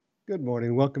Good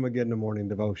morning. Welcome again to Morning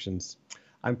Devotions.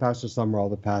 I'm Pastor Summerall,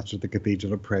 the pastor of the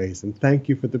Cathedral of Praise, and thank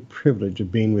you for the privilege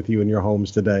of being with you in your homes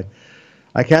today.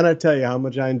 I cannot tell you how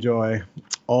much I enjoy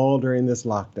all during this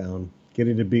lockdown,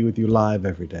 getting to be with you live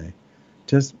every day.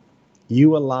 Just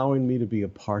you allowing me to be a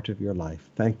part of your life.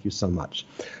 Thank you so much.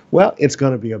 Well, it's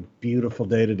going to be a beautiful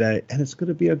day today, and it's going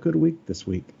to be a good week this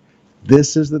week.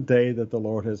 This is the day that the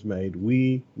Lord has made.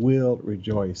 We will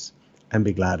rejoice and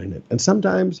be glad in it. And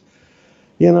sometimes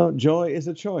joy is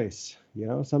a choice.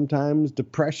 Sometimes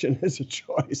depression is a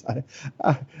choice.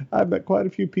 I've met quite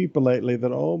a few people lately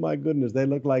that, oh my goodness, they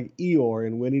look like Eeyore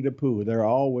in Winnie the Pooh. They're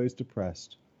always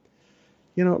depressed.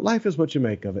 Life is what you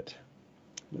make of it.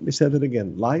 Let me say that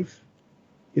again. Life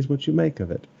is what you make of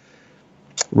it.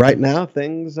 Right now,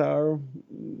 things are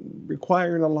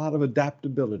requiring a lot of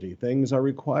adaptability. Things are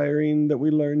requiring that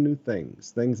we learn new things.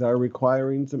 Things are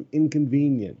requiring some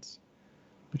inconvenience.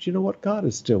 But you know what? God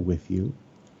is still with you.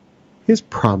 His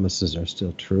promises are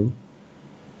still true.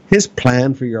 His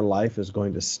plan for your life is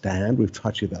going to stand. We've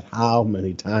taught you that how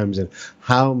many times in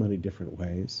how many different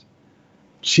ways.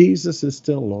 Jesus is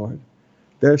still Lord.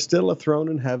 There's still a throne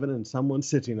in heaven and someone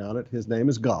sitting on it. His name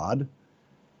is God.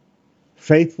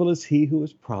 Faithful is he who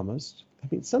has promised.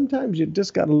 Sometimes you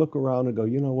just got to look around and go,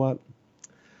 you know what?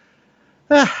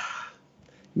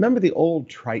 Remember the old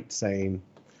trite saying,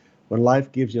 when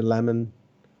life gives you lemon,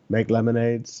 make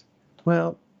lemonades?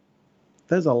 Well,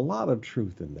 there's a lot of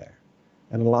truth in there,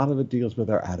 and a lot of it deals with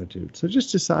our attitude. So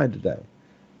just decide today,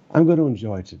 I'm going to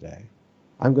enjoy today.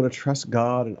 I'm going to trust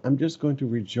God, and I'm just going to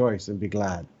rejoice and be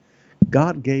glad.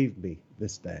 God gave me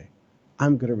this day.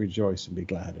 I'm going to rejoice and be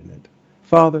glad in it.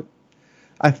 Father,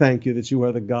 I thank you that you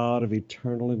are the God of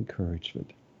eternal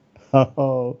encouragement.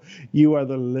 Oh, you are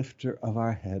the lifter of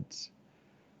our heads.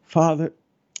 Father,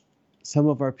 some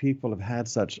of our people have had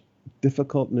such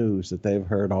difficult news that they've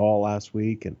heard all last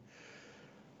week, and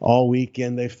all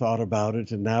weekend they've thought about it,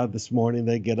 and now this morning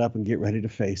they get up and get ready to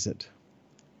face it.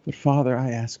 But Father,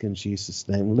 I ask in Jesus'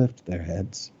 name, lift their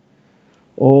heads.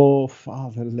 Oh,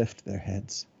 Father, lift their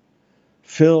heads.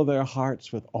 Fill their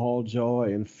hearts with all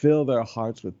joy and fill their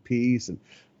hearts with peace and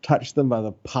touch them by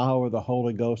the power of the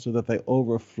Holy Ghost so that they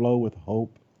overflow with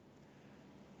hope.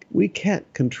 We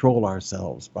can't control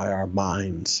ourselves by our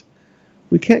minds.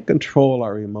 We can't control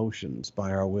our emotions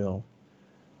by our will.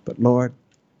 But Lord,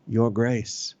 your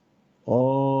grace,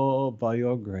 oh, by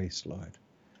your grace, Lord,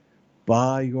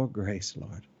 by your grace,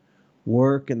 Lord,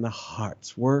 work in the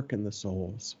hearts, work in the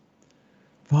souls.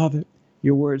 Father,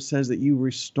 your word says that you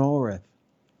restoreth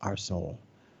our soul.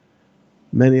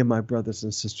 Many of my brothers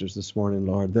and sisters this morning,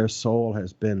 Lord, their soul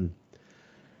has been,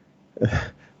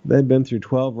 they've been through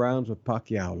 12 rounds with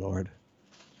Pacquiao, Lord,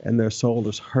 and their soul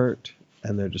is hurt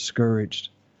and they're discouraged.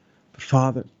 But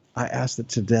Father, I ask that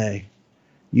today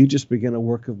you just begin a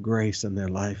work of grace in their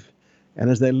life. And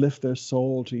as they lift their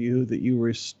soul to you, that you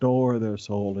restore their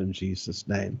soul in Jesus'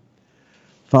 name.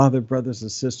 Father, brothers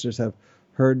and sisters have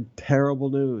heard terrible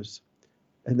news,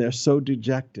 and they're so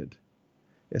dejected.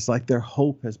 It's like their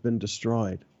hope has been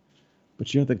destroyed.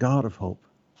 But you're the God of hope.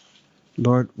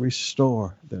 Lord,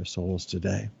 restore their souls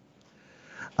today.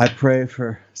 I pray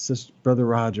for Brother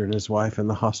Roger and his wife in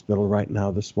the hospital right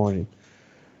now this morning.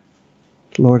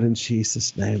 Lord, in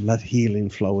Jesus' name, let healing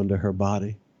flow into her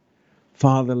body.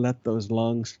 Father, let those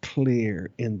lungs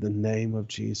clear in the name of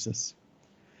Jesus.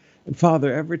 And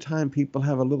Father, every time people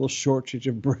have a little shortage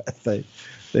of breath,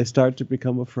 they start to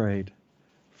become afraid.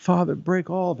 Father, break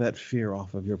all that fear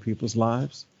off of your people's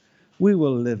lives. We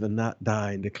will live and not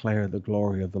die and declare the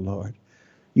glory of the Lord.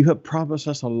 You have promised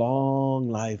us a long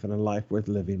life and a life worth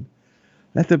living.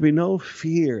 Let there be no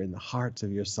fear in the hearts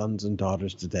of your sons and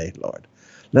daughters today, Lord.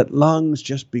 Let lungs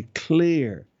just be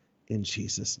clear in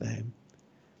Jesus' name.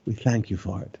 We thank you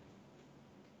for it.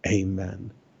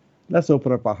 Amen. Let's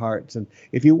open up our hearts. And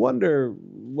if you wonder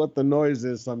what the noise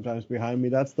is sometimes behind me,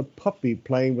 that's the puppy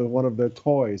playing with one of their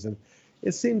toys. And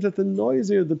it seems that the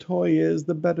noisier the toy is,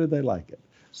 the better they like it.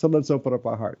 So let's open up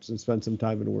our hearts and spend some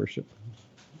time in worship.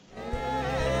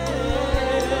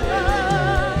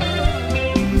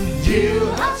 You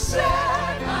have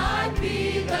said I'd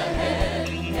be the head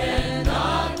and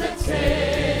not the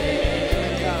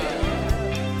tail.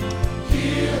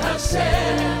 You have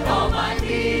said all my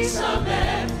needs are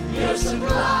met. Your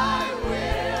supply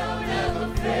will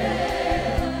never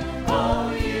fail.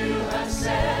 Oh, you have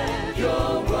said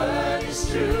your word is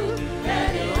true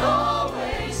and it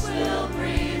always will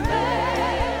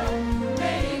prevail.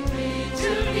 Make me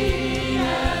to be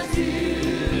as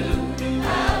you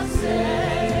have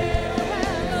said.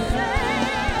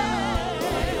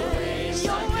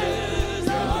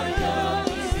 Your yoke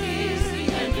is easy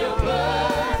and your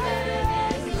burden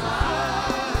is light.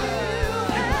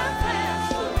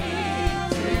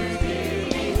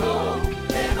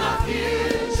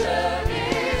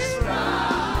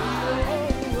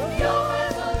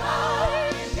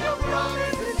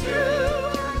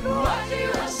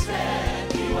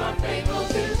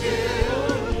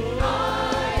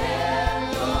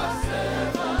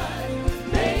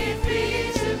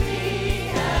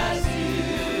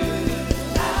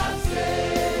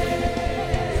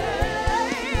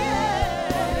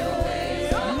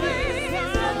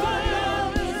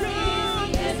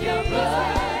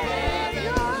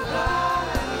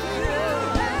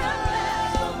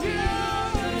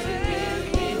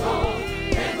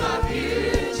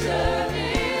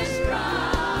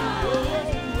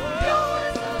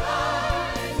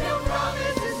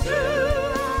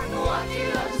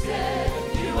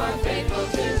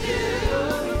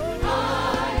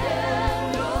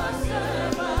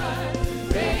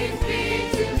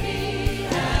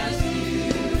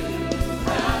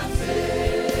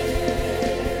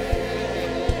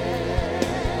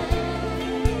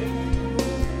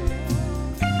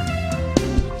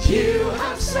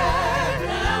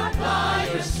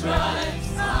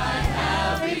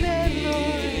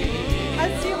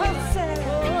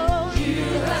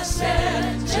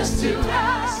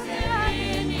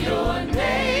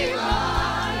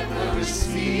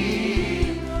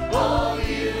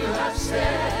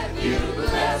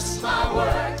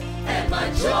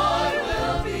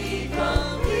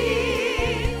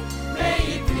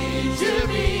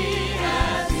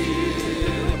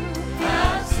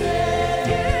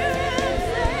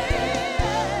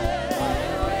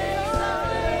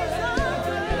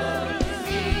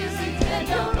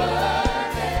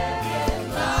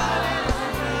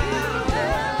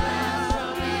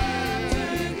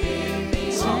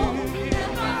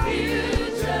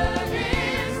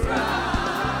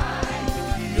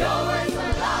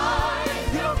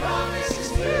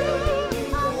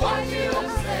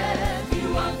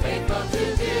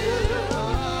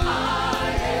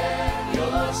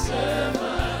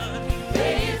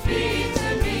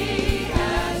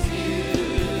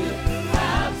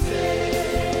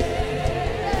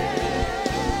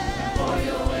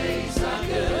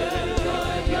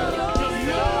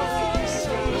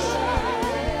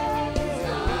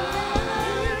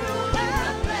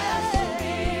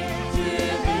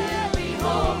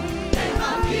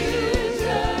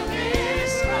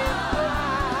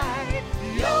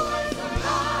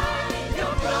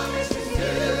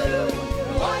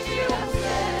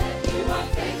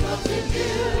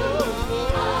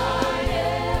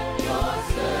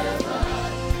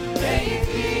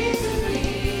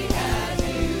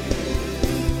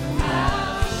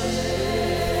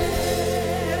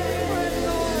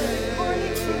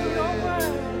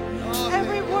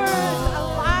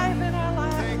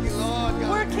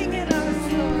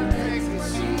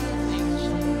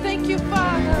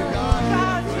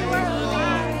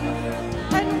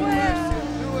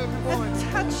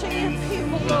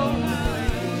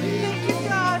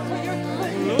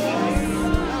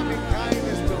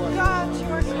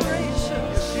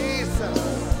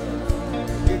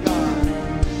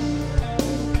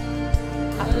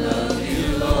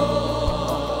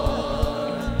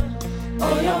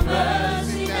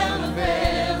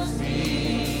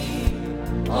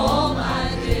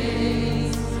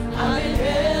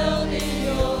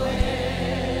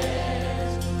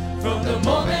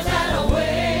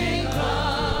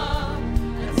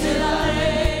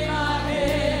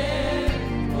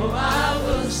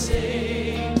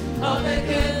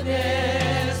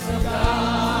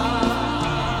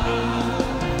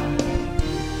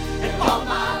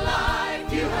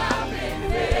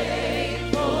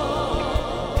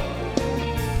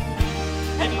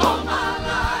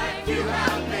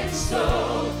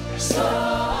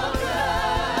 so good.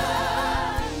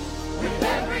 With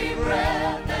every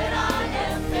breath that I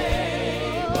am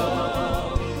able,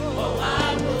 oh,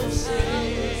 I will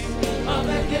sing of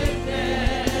the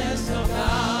goodness of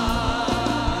God.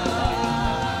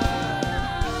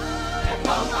 And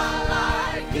all my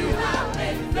life you have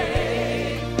been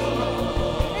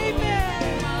faithful.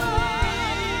 Amen.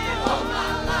 And all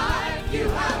my life you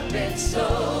have been so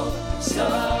good.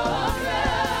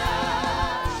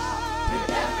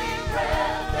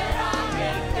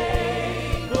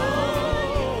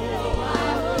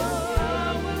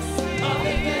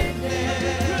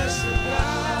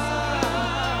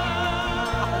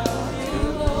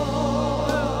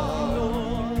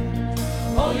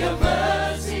 Your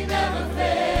mercy never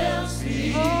fails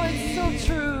me. Oh, it's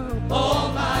so true.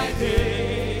 All my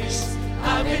days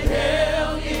I've been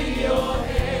held in your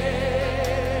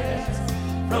hands.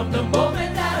 From the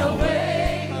moment that I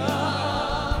wake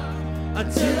up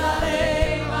until I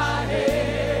lay my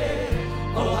head,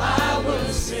 oh, I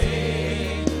will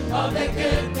sing of the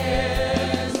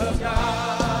goodness of God.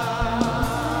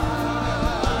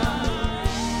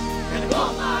 And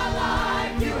all my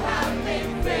life you have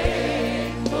been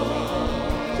faithful.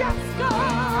 Yes,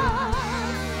 God.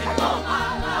 And all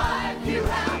my life you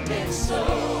have been so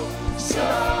good.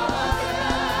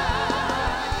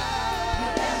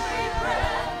 With every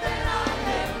breath that I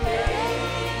am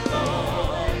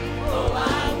able, oh,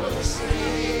 I will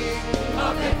sing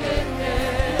of the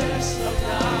goodness of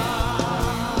God.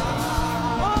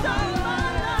 All my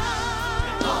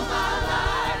And all my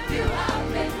life you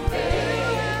have been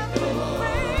faithful.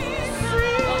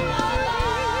 All my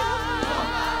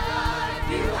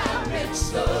life you have been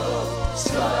so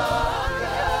good.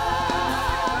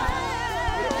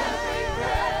 With every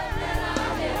breath that I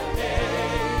am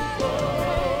able,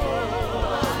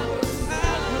 I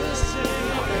will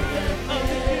sing of the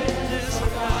goodness of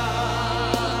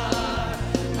God.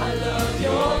 I love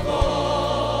your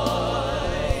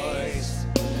voice.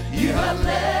 You have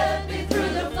led me through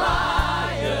the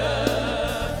fire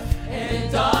and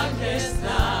in darkest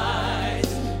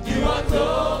nights. You are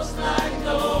close like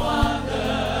no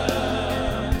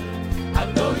other.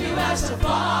 I've known you as a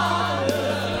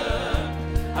father.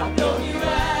 I've known you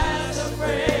as a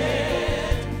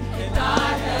friend. And I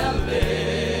have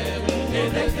lived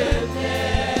in the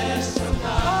goodness of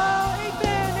God. Oh,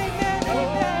 amen, amen,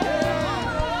 amen.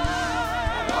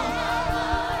 All my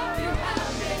life you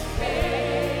have been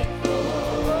faithful.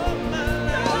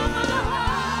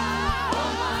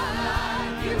 All my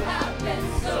life you have been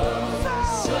so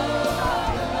good.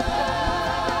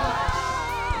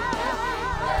 Every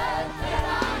breath that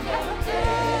I am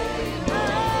able,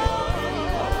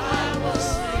 I will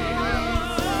sing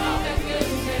of the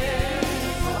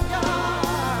goodness of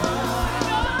God.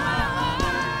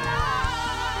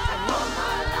 And all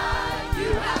my life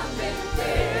you have been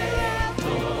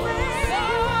faithful.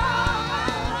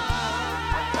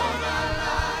 And all my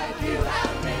life you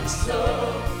have been so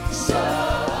good.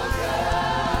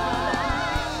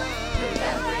 With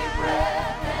every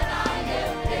breath that I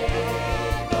am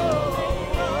able,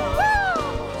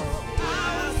 I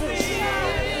will sing of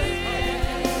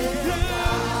the goodness of God.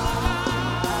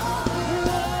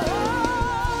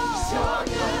 Your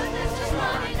goodness is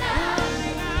running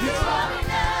after, it's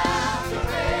running after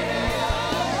me.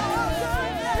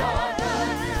 Your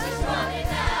goodness is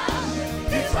running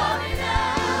after, it's running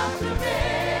after me.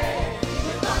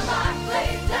 With my life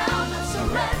laid down, I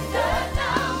surrender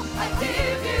now. I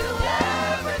give you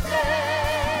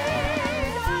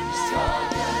everything. Your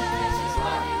goodness is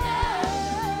running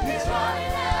after, it's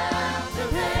running after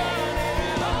me.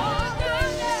 Your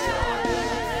goodness is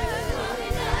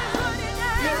running after,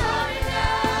 it's running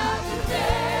after me.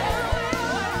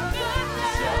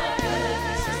 Your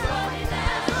goodness is running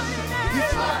after,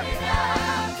 it's running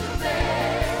after me.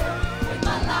 With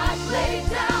my life laid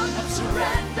down, I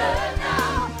surrender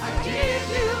now. I give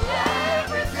you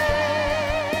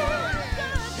everything.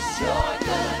 Your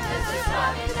goodness is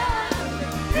running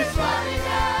after, it's running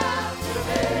after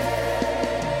me.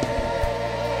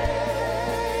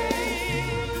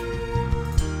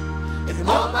 And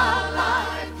all my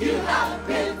life you have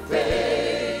been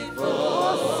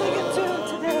faithful. Sing it to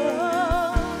him today.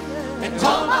 And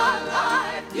all my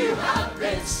life you have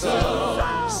been so good.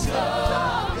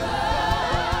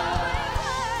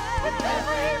 With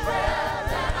every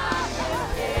breath that I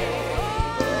am able,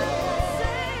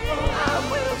 oh,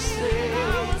 I will sing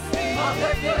of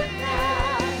the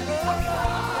goodness of God.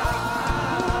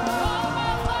 All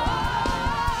my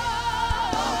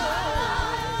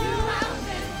life you have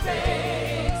been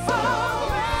faithful. All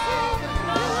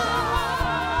my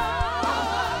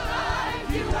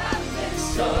life you have been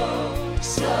so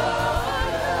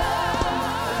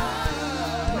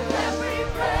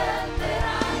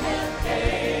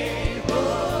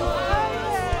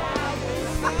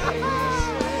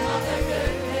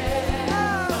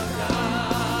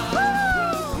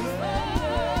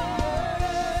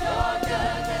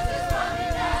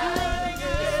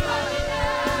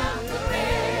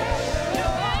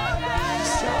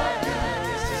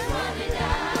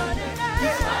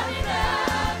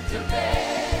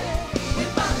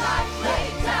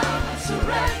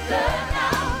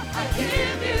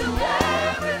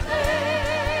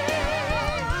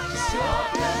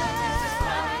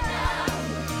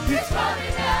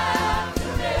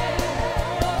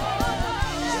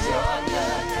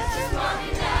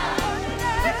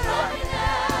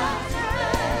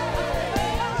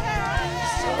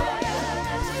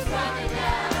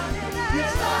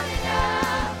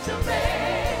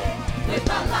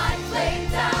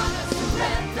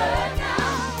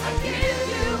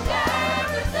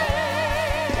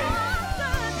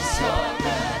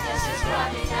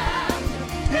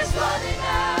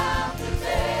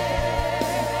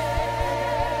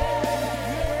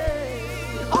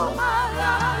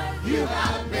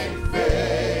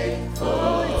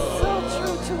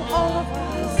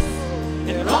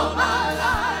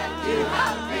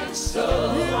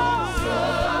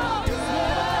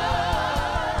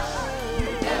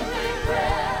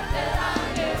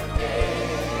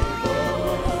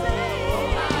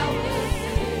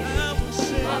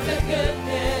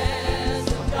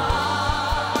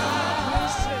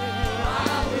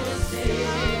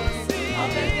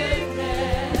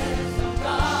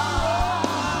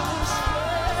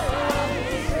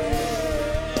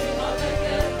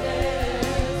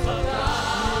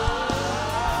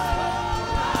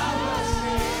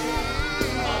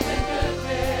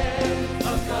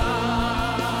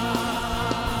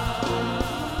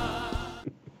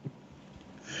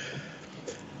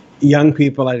Young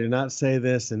people, I do not say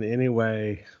this in any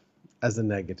way as a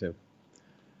negative,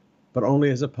 but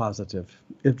only as a positive.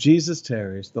 If Jesus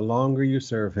tarries, the longer you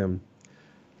serve him,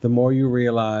 the more you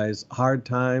realize hard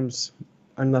times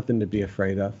are nothing to be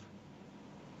afraid of,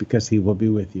 because he will be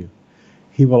with you.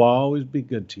 He will always be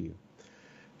good to you.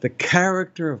 The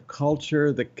character of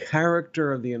culture, the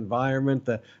character of the environment,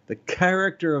 the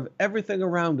character of everything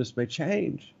around us may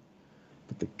change,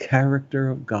 but the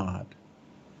character of God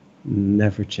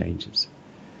never changes.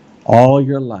 All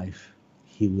your life,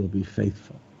 he will be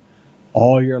faithful.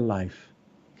 All your life,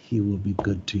 he will be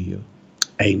good to you.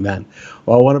 Amen.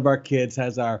 Well, one of our kids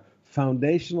has our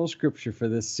foundational scripture for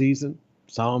this season,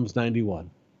 Psalms 91.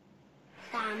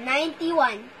 Psalm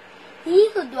 91.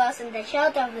 He who dwells in the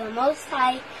shelter of the Most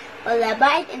High will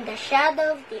abide in the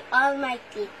shadow of the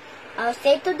Almighty. I'll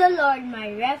say to the Lord,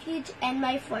 my refuge and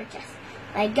my fortress,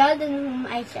 my God in whom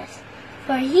I trust.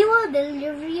 For he will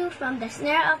deliver you from the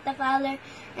snare of the fowler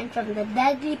and from the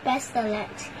deadly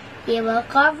pestilence. He will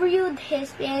cover you with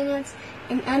his pinions,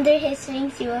 and under his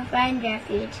wings you will find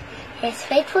refuge. His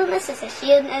faithfulness is a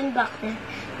shield and buckler.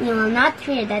 You will not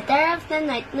fear the terror of the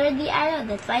night, nor the arrow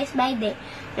that flies by day,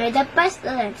 nor the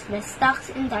pestilence that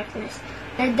stalks in darkness,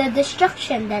 nor the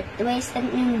destruction that wastes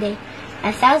at noonday.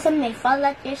 1,000 may fall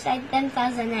at your side,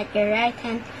 10,000 at your right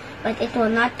hand, but it will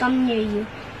not come near you.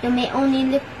 You may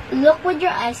only look with your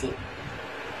eyes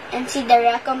and see the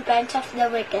recompense of the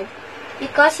wicked.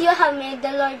 Because you have made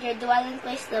the Lord your dwelling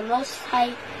place, the Most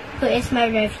High, who is my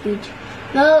refuge.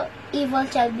 No evil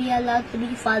shall be allowed to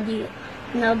befall you,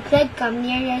 no plague come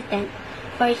near your tent.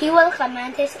 For he will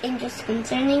command his angels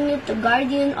concerning you to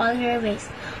guard you in all your ways.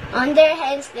 On their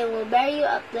hands they will bear you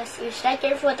up, lest you strike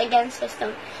your foot against a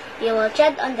stone. You will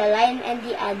tread on the lion and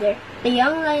the adder. The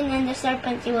young lion and the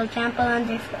serpent you will trample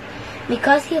underfoot.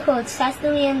 Because he holds fast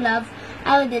to me in love,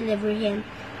 I will deliver him.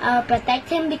 I will protect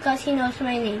him because he knows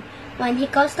my name. When he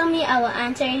calls to me, I will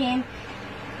answer him.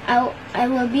 I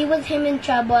will be with him in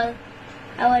trouble.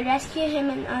 I will rescue him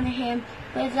and honor him.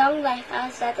 With long life I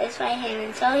will satisfy him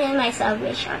and show him my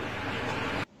salvation.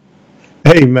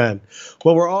 Amen.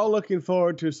 Well, we're all looking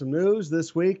forward to some news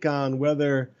this week on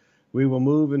whether we will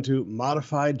move into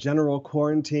modified general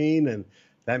quarantine, and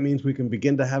that means we can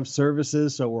begin to have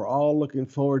services. So we're all looking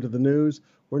forward to the news.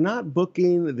 We're not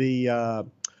booking the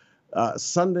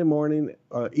Sunday morning,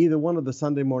 either one of the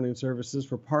Sunday morning services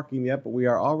for parking yet, but we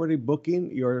are already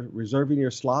reserving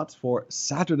your slots for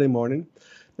Saturday morning.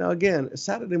 Now, again,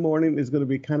 Saturday morning is going to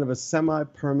be kind of a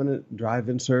semi-permanent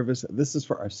drive-in service. This is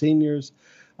for our seniors.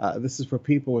 This is for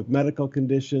people with medical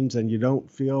conditions, and you don't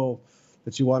feel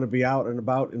that you want to be out and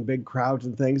about in big crowds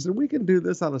and things. And we can do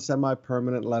this on a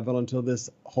semi-permanent level until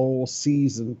this whole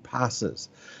season passes.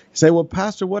 You say, well,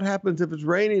 Pastor, what happens if it's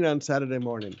raining on Saturday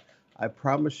morning? I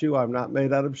promise you I'm not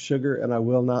made out of sugar and I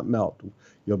will not melt.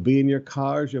 You'll be in your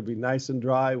cars. You'll be nice and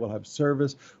dry. We'll have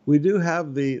service. We do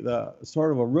have the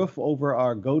sort of a roof over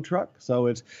our Go Truck. So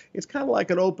it's kind of like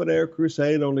an open air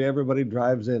crusade, only everybody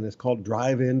drives in. It's called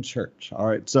Drive-In Church. All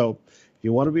right. So if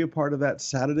you want to be a part of that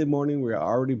Saturday morning, we're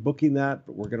already booking that,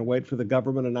 but we're going to wait for the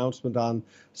government announcement on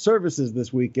services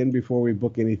this weekend before we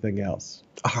book anything else.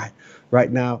 All right.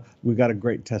 Right now, we've got a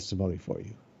great testimony for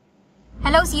you.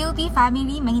 Hello COP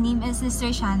family, my name is Sister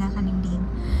Shana Kanimdin.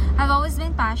 I've always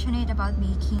been passionate about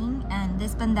baking, and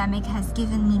this pandemic has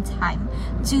given me time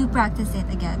to practice it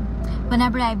again.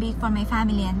 Whenever I bake for my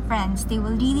family and friends, they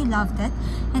will really love it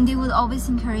and they will always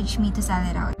encourage me to sell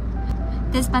it out.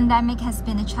 This pandemic has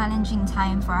been a challenging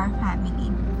time for our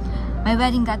family. My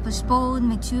wedding got postponed,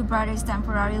 my two brothers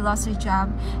temporarily lost their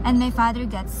job, and my father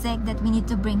got sick that we need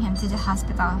to bring him to the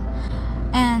hospital.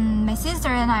 And my sister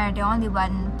and I are the only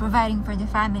one providing for the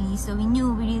family, so we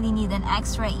knew we really need an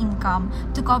extra income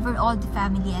to cover all the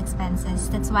family expenses.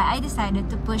 That's why I decided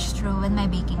to push through with my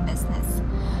baking business.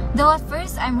 Though at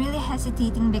first I'm really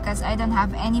hesitating because I don't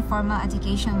have any formal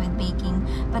education with baking,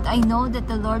 but I know that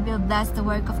the Lord will bless the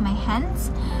work of my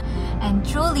hands. And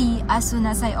truly, as soon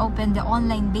as I opened the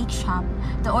online bake shop,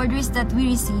 the orders that we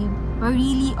received were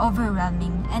really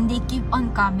overwhelming, and they keep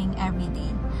on coming every day.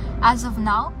 As of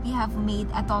now, we have made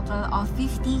a total of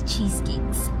 50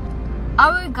 cheesecakes.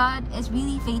 Our God is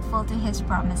really faithful to His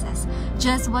promises,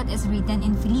 just what is written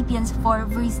in Philippians 4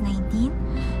 verse 19,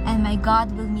 and my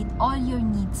God will meet all your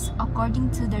needs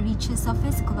according to the riches of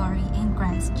His glory in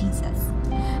Christ Jesus.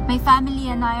 My family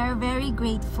and I are very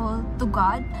grateful to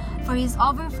God for His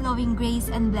overflowing grace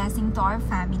and blessing to our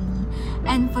family,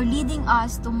 and for leading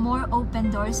us to more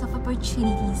open doors of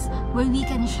opportunities where we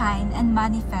can shine and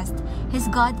manifest His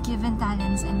God-given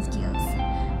talents and skills.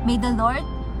 May the Lord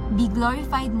be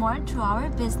glorified more through our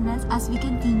business as we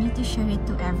continue to share it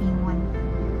to everyone.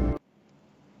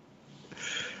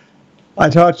 I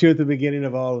taught you at the beginning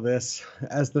of all of this,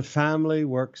 as the family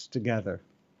works together.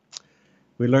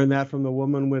 We learned that from the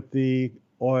woman with the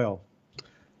oil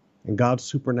and God's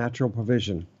supernatural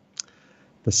provision.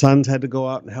 The sons had to go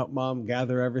out and help mom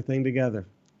gather everything together.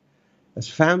 As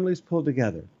families pull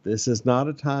together, this is not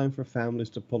a time for families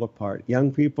to pull apart.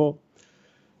 Young people,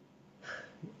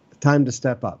 time to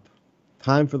step up.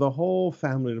 Time for the whole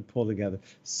family to pull together.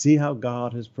 See how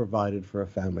God has provided for a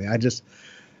family.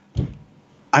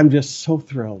 I'm just so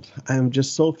thrilled. I'm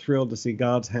just so thrilled to see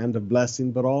God's hand of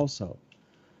blessing, but also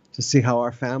to see how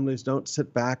our families don't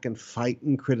sit back and fight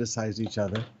and criticize each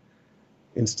other.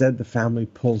 Instead, the family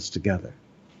pulls together.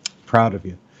 Proud of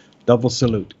you. Double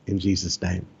salute in Jesus'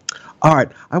 name. All right,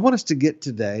 I want us to get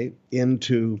today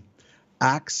into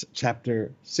Acts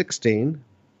chapter 16.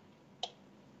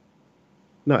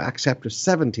 No, Acts chapter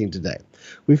 17 today.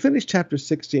 We finished chapter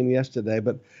 16 yesterday,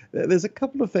 but there's a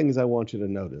couple of things I want you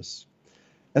to notice.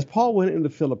 As Paul went into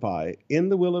Philippi in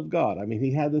the will of God,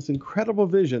 he had this incredible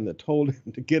vision that told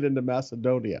him to get into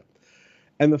Macedonia.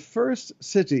 And the first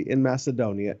city in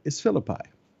Macedonia is Philippi.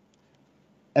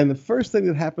 And the first thing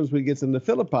that happens when he gets into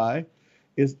Philippi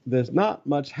is there's not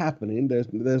much happening.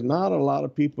 There's not a lot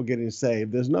of people getting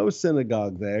saved. There's no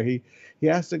synagogue there. He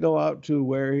has to go out to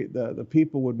where the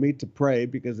people would meet to pray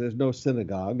because there's no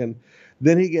synagogue. And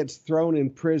then he gets thrown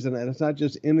in prison, and it's not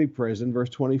just any prison. Verse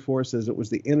 24 says it was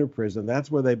the inner prison.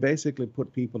 That's where they basically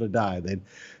put people to die. They'd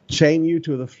chain you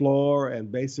to the floor,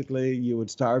 and basically you would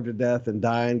starve to death and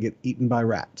die and get eaten by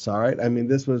rats. All right?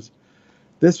 This was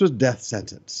death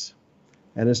sentence.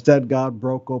 And instead, God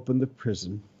broke open the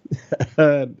prison.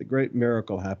 The great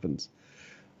miracle happens.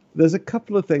 There's a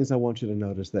couple of things I want you to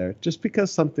notice there. Just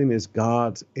because something is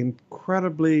God's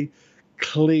incredibly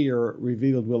clear,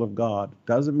 revealed will of God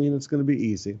doesn't mean it's going to be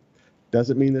easy.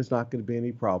 Doesn't mean there's not going to be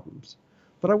any problems.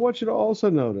 But I want you to also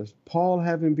notice Paul,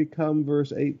 having become,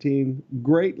 verse 18,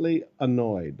 greatly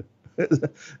annoyed.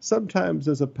 Sometimes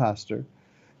as a pastor,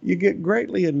 you get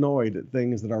greatly annoyed at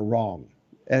things that are wrong.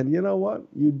 And you know what?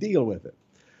 You deal with it.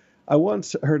 I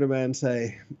once heard a man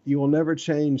say, you will never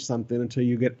change something until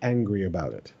you get angry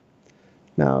about it.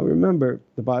 Now, remember,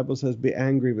 the Bible says, be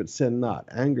angry, but sin not.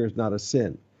 Anger is not a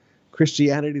sin.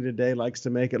 Christianity today likes to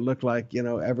make it look like,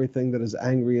 everything that is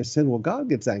angry is sin. Well, God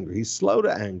gets angry. He's slow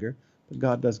to anger, but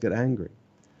God does get angry.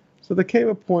 So there came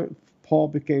a point Paul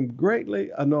became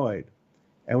greatly annoyed.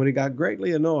 And when he got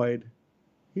greatly annoyed,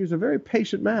 he was a very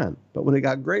patient man. But when he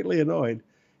got greatly annoyed,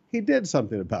 he did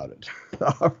something about it.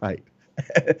 All right.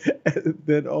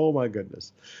 Then, oh my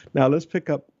goodness. Now let's pick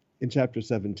up in chapter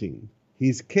 17.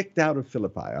 He's kicked out of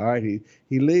Philippi. All right.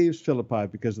 He leaves Philippi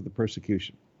because of the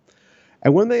persecution.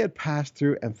 And when they had passed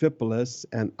through Amphipolis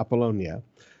and Apollonia,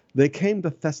 they came to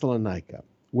Thessalonica,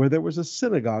 where there was a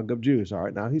synagogue of Jews. All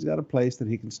right. Now he's got a place that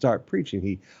he can start preaching.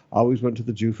 He always went to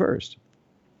the Jew first.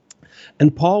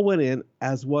 And Paul went in,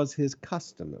 as was his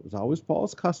custom. It was always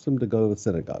Paul's custom to go to the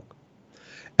synagogue.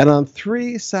 And on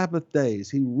 3 Sabbath days,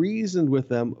 he reasoned with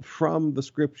them from the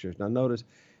scriptures. Now notice,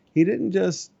 he didn't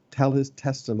just tell his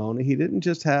testimony. He didn't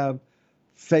just have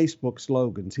Facebook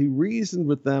slogans. He reasoned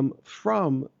with them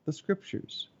from the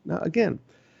scriptures. Now again,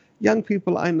 young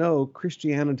people, I know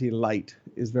Christianity light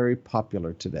is very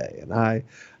popular today. And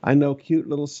I know cute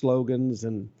little slogans.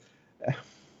 And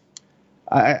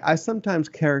I sometimes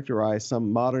characterize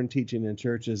some modern teaching in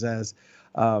churches as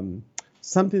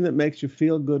something that makes you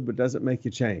feel good but doesn't make you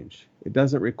change. It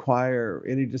doesn't require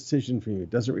any decision from you.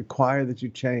 It doesn't require that you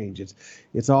change.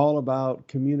 It's all about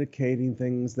communicating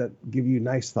things that give you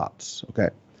nice thoughts. Okay.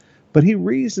 But he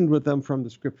reasoned with them from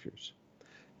the scriptures.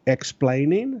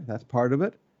 Explaining, that's part of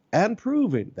it, and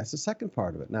proving, that's the second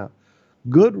part of it. Now,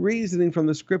 good reasoning from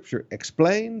the scripture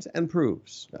explains and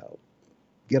proves. Now,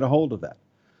 get a hold of that.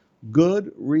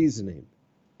 Good reasoning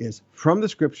is from the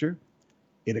scripture,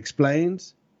 it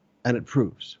explains, and it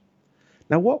proves.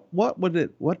 Now, what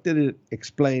did it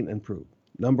explain and prove?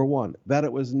 Number one, that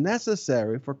it was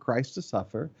necessary for Christ to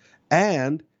suffer,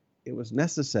 and it was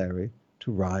necessary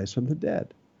to rise from the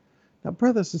dead. Now,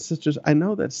 brothers and sisters, I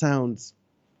know that sounds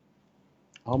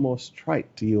almost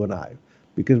trite to you and I,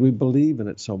 because we believe in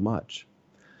it so much.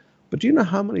 But do you know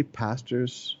how many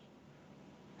pastors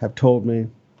have told me,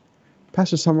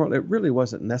 Pastor Summerall, it really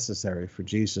wasn't necessary for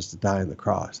Jesus to die on the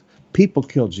cross. People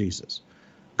killed Jesus.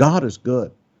 God is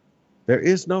good. There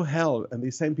is no hell. And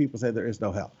these same people say there is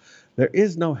no hell. There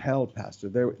is no hell, Pastor.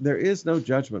 There is no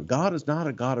judgment. God is not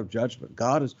a God of judgment.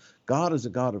 God is a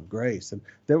God of grace. And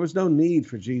there was no need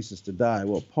for Jesus to die.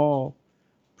 Well, Paul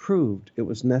proved it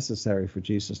was necessary for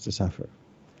Jesus to suffer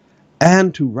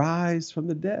and to rise from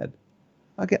the dead.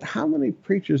 Again, how many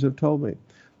preachers have told me,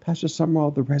 Pastor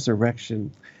Summerall, the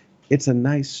resurrection, It's a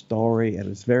nice story, and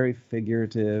it's very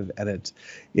figurative, and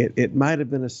it might have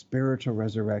been a spiritual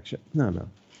resurrection. No.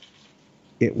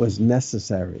 It was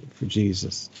necessary for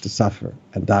Jesus to suffer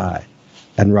and die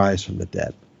and rise from the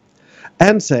dead.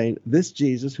 And saying, this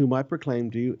Jesus whom I proclaim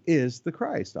to you is the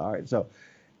Christ. All right, so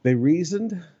they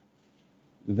reasoned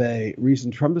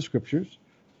from the scriptures.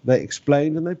 They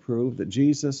explained and they proved that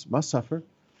Jesus must suffer,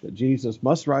 that Jesus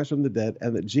must rise from the dead,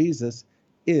 and that Jesus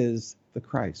is the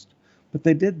Christ. But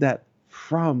they did that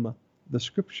from the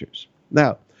scriptures.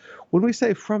 Now, when we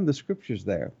say from the scriptures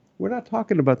there, we're not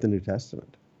talking about the New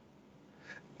Testament.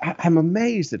 I'm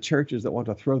amazed at churches that want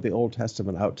to throw the Old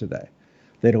Testament out today.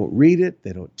 They don't read it.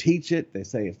 They don't teach it. They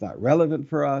say it's not relevant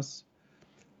for us.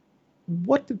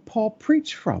 What did Paul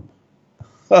preach from?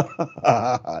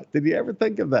 Did you ever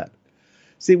think of that?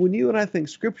 See, when you and I think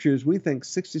scriptures, we think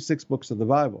 66 books of the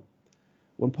Bible.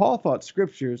 When Paul thought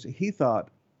scriptures, he thought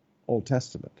Old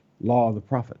Testament, law of the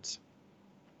prophets.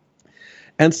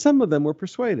 And some of them were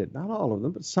persuaded, not all of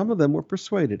them, but some of them were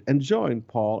persuaded and joined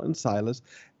Paul and Silas,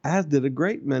 as did a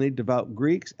great many devout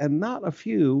Greeks and not a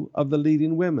few of the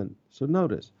leading women. So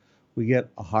notice, we get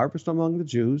a harvest among the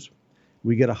Jews,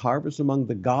 we get a harvest among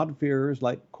the God-fearers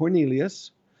like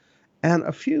Cornelius, and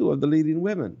a few of the leading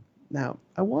women. Now,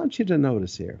 I want you to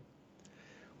notice here,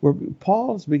 where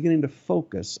Paul is beginning to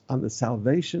focus on the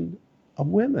salvation of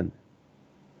women.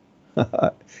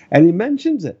 And he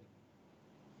mentions it.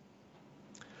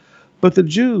 But the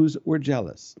Jews were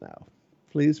jealous. Now,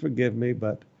 please forgive me,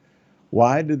 but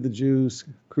why did the Jews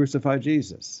crucify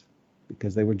Jesus?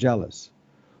 Because they were jealous.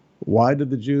 Why did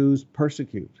the Jews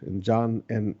persecute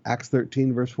in Acts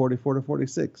 13, verse 44 to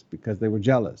 46? Because they were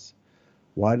jealous.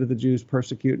 Why do the Jews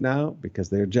persecute now? Because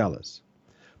they're jealous.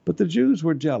 But the Jews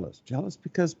were jealous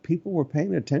because people were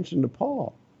paying attention to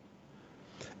Paul.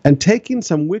 And taking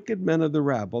some wicked men of the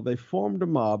rabble, they formed a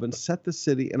mob and set the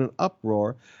city in an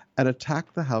uproar and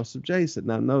attacked the house of Jason.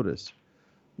 Now notice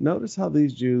how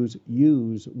these Jews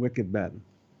use wicked men.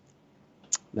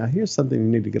 Now here's something you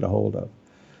need to get a hold of.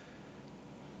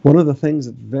 One of the things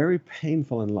that's very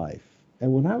painful in life,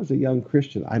 and when I was a young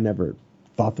Christian, I never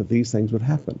thought that these things would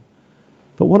happen.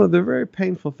 But one of the very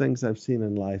painful things I've seen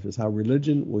in life is how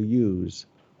religion will use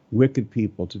wicked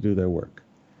people to do their work.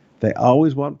 They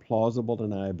always want plausible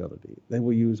deniability. They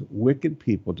will use wicked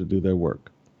people to do their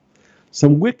work.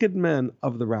 Some wicked men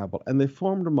of the rabble, and they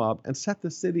formed a mob and set the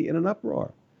city in an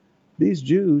uproar. These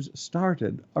Jews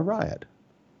started a riot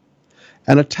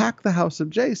and attacked the house of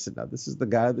Jason. Now, this is the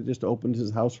guy that just opened his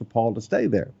house for Paul to stay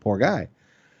there. Poor guy.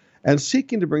 And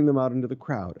seeking to bring them out into the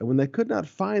crowd. And when they could not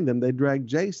find them, they dragged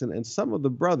Jason and some of the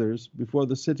brothers before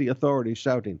the city authorities,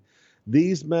 shouting,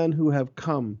 "These men who have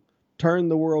come, turn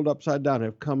the world upside down,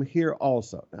 have come here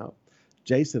also." Now,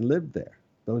 Jason lived there.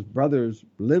 Those brothers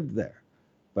lived there.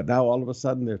 But now all of a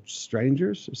sudden they're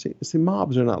strangers. See,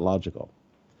 mobs are not logical.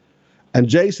 And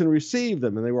Jason received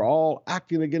them, and they were all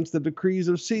acting against the decrees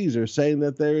of Caesar, saying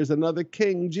that there is another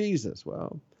king, Jesus.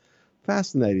 Well,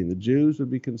 fascinating. The Jews would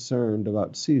be concerned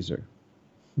about Caesar.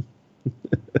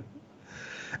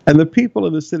 And the people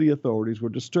of the city authorities were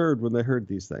disturbed when they heard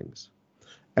these things.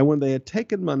 And when they had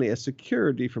taken money as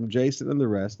security from Jason and the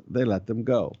rest, they let them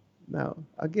go. Now,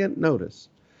 again, notice,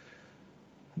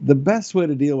 the best way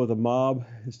to deal with a mob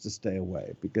is to stay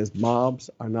away, because mobs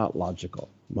are not logical.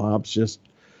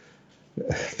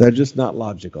 They're just not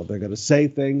logical. They're going to say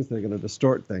things, they're going to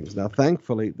distort things. Now,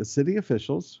 thankfully, the city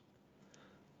officials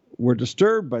were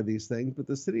disturbed by these things, but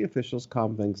the city officials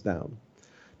calmed things down.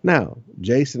 Now,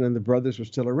 Jason and the brothers were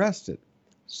still arrested,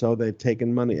 so they'd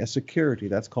taken money as security.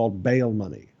 That's called bail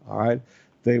money, all right?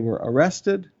 They were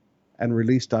arrested and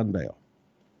released on bail.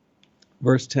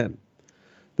 Verse 10,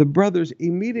 the brothers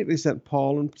immediately sent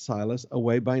Paul and Silas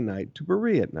away by night to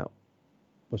Berea. Now,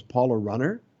 was Paul a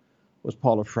runner? Was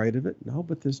Paul afraid of it? No,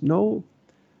 but there's no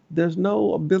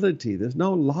ability, there's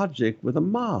no logic with a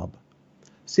mob.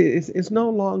 See, it's no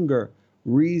longer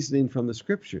reasoning from the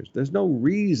scriptures. There's no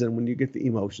reason when you get the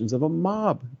emotions of a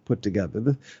mob put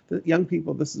together. The young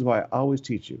people, this is why I always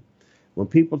teach you. When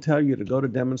people tell you to go to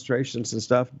demonstrations and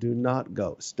stuff, do not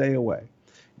go. Stay away.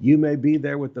 You may be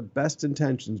there with the best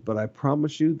intentions, but I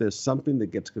promise you there's something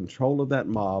that gets control of that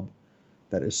mob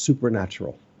that is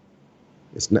supernatural.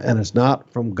 It's not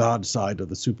from God's side of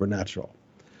the supernatural.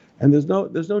 And there's no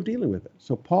dealing with it.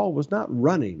 So Paul was not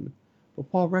running, but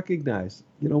Paul recognized,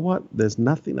 you know what? There's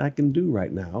nothing I can do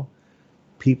right now.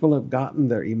 People have gotten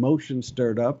their emotions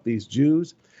stirred up. These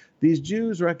Jews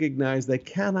recognize they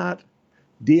cannot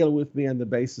deal with me on the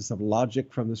basis of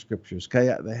logic from the scriptures.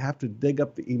 Okay? They have to dig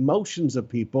up the emotions of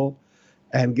people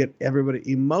and get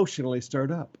everybody emotionally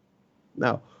stirred up.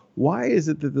 Now, Why is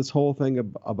it that this whole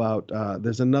thing about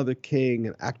there's another king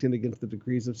and acting against the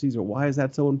decrees of Caesar, why is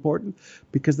that so important?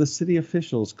 Because the city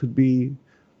officials could be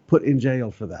put in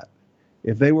jail for that.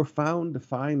 If they were found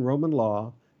defying Roman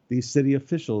law, these city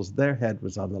officials, their head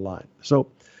was on the line. So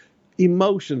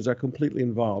emotions are completely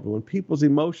involved. When people's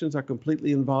emotions are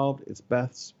completely involved, it's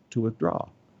best to withdraw.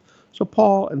 So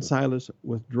Paul and Silas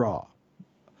withdraw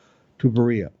to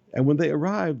Berea. And when they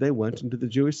arrived, they went into the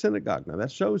Jewish synagogue. Now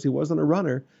that shows he wasn't a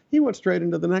runner. He went straight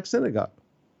into the next synagogue.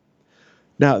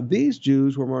 Now these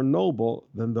Jews were more noble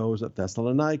than those at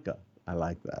Thessalonica. I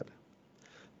like that.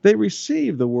 They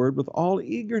received the word with all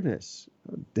eagerness.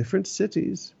 Different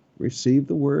cities received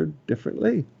the word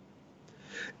differently,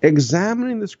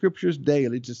 examining the scriptures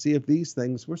daily to see if these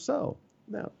things were so.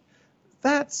 Now,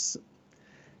 that's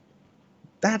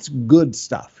good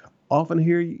stuff.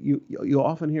 You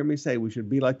often hear me say we should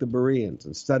be like the Bereans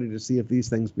and study to see if these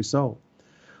things be so.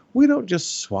 We don't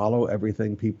just swallow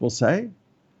everything people say,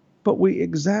 but we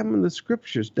examine the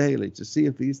scriptures daily to see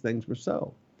if these things were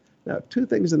so. Now, two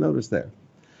things to notice there.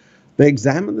 They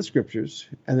examined the scriptures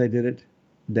and they did it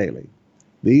daily.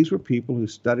 These were people who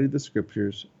studied the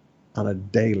scriptures on a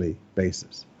daily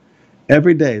basis.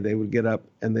 Every day they would get up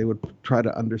and they would try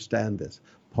to understand this.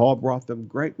 Paul brought them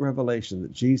great revelation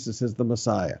that Jesus is the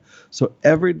Messiah. So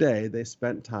every day they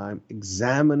spent time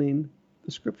examining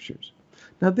the scriptures.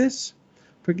 Now this,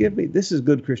 forgive me, this is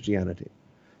good Christianity.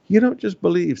 You don't just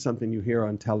believe something you hear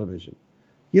on television.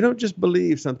 You don't just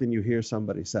believe something you hear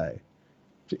somebody say.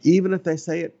 Even if they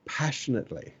say it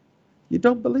passionately, you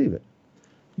don't believe it.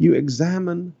 You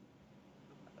examine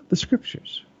the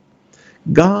scriptures.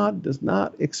 God does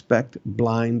not expect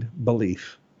blind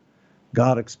belief.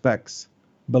 God expects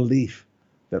belief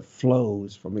that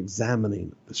flows from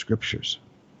examining the scriptures.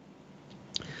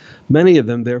 Many of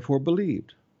them therefore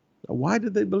believed. Now, why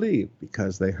did they believe?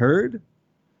 Because they heard,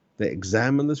 they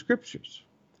examined the scriptures.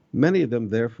 Many of them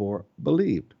therefore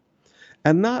believed.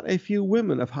 And not a few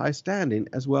women of high standing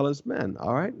as well as men.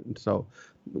 All right. And so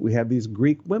we have these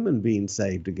Greek women being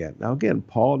saved again. Now, again,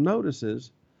 Paul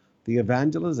notices the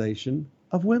evangelization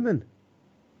of women.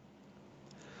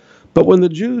 But when the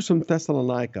Jews from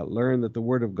Thessalonica learned that the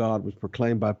word of God was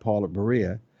proclaimed by Paul at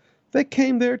Berea, they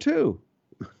came there too.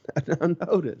 Now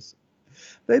notice,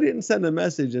 they didn't send a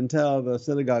message and tell the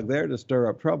synagogue there to stir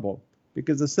up trouble,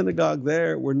 because the synagogue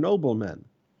there were noblemen.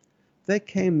 They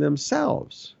came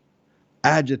themselves,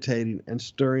 agitating and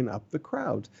stirring up the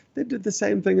crowds. They did the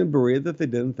same thing in Berea that they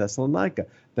did in Thessalonica.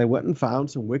 They went and found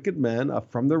some wicked men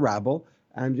from the rabble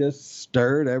and just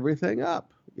stirred everything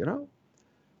up, you know.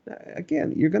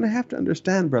 Again, you're going to have to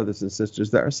understand, brothers and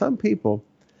sisters, there are some people,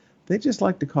 they just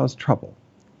like to cause trouble,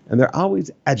 and they're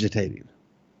always agitating.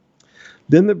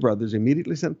 Then the brothers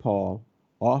immediately sent Paul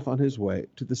off on his way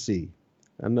to the sea.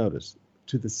 And notice,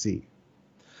 to the sea.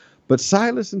 But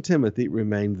Silas and Timothy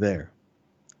remained there.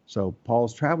 So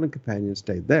Paul's traveling companions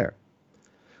stayed there.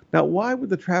 Now, why would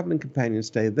the traveling companions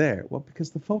stay there? Well, because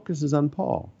the focus is on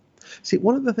Paul. See,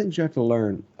 one of the things you have to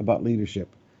learn about leadership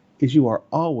is you are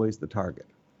always the target.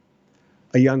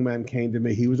 A young man came to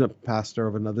me. He was a pastor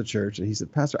of another church, and he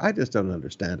said, "Pastor, I just don't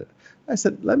understand it." I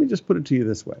said, "Let me just put it to you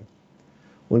this way.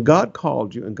 When God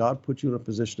called you and God put you in a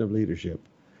position of leadership,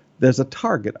 there's a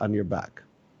target on your back."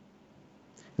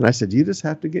 And I said, "You just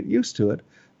have to get used to it,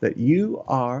 that you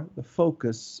are the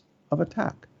focus of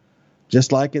attack."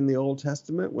 Just like in the Old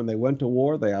Testament, when they went to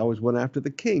war, they always went after the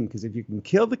king, because if you can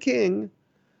kill the king,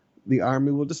 the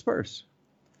army will disperse.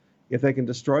 If they can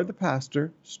destroy the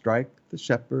pastor, strike the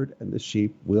shepherd, and the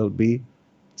sheep will be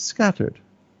scattered.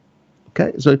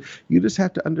 Okay, so you just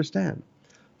have to understand.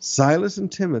 Silas and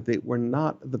Timothy were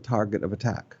not the target of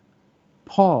attack.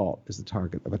 Paul is the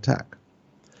target of attack.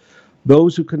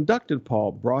 Those who conducted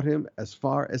Paul brought him as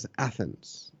far as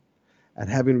Athens, and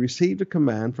having received a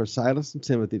command for Silas and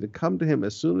Timothy to come to him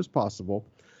as soon as possible,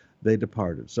 they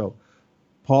departed. So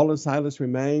Paul and Silas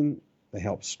remain. They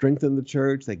help strengthen the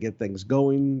church. They get things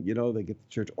going. You know, they get the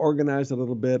church organized a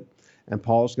little bit. And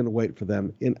Paul's going to wait for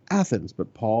them in Athens.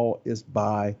 But Paul is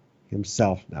by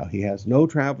himself now. He has no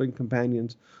traveling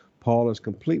companions. Paul is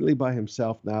completely by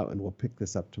himself now, and we'll pick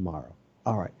this up tomorrow.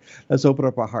 All right, let's open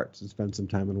up our hearts and spend some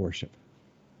time in worship.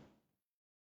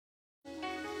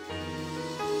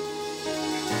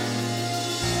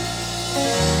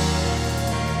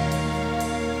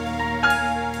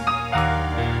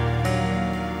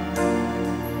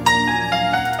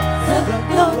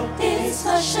 Lord is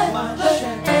my shepherd,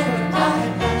 and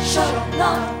I shall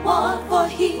not want, for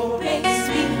he makes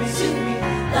me to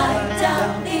lie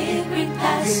down in green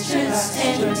pastures,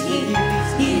 and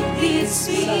he leads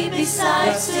me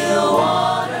beside still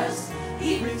waters.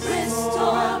 He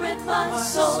restoreth my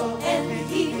soul. soul, and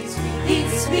He leads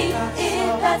me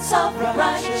in paths of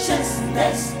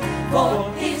righteousness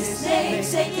for His name's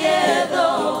sake. Yeah,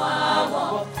 though I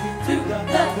walk through the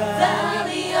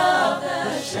valley of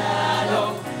the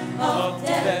shadow of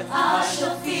death, I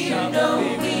shall fear no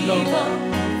evil,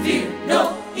 fear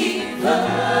no evil,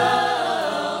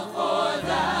 for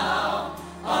Thou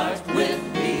art with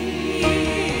me.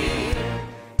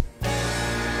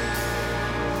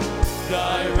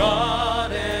 Thy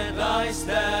rod and Thy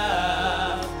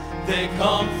staff, they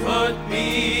comfort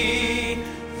me.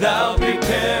 Thou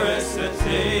preparest a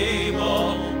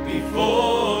table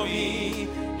before me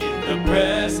in the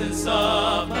presence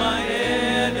of my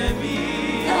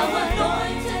enemy. Thou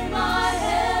anointed my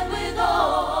head with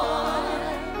oil,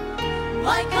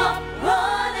 my cup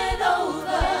runneth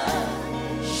over.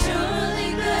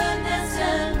 Surely goodness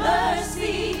and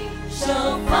mercy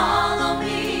shall follow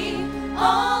me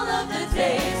all of the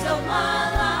days of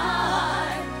my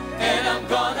life, and I'm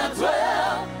gonna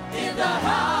dwell in the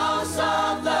house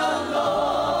of the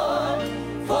Lord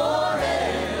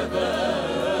forever.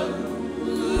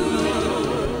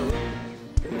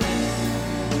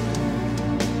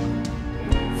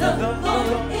 The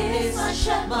Lord is my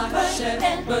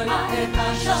shepherd, and I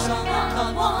shall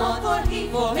not want, for He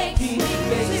makes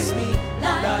me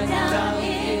lie down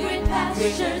in green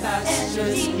pastures,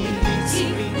 and He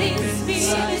leads me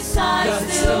beside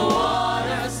still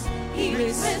waters. He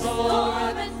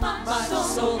restoreth my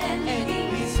soul, and He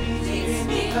leads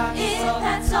me in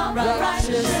paths of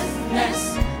righteousness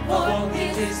for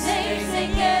His name's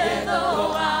sake. Yeah,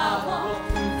 though I walk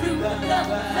through the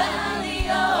valley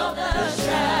of the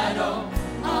shadow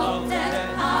of death,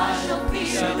 I shall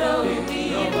fear no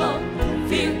evil,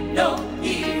 fear no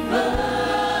evil,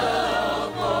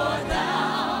 for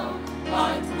Thou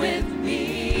art with me.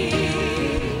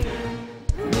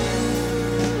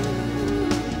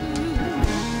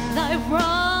 Thy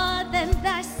rod and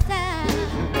Thy staff,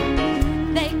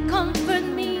 they comfort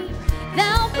me.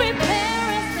 Thou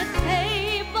preparest a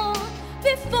table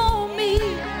before me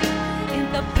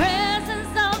in the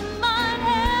presence of mine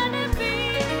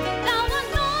enemies. Thou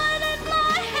anointed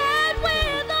my head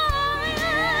with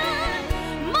oil,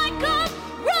 my cup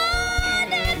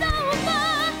runneth over.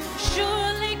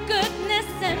 Surely goodness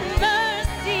and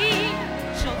mercy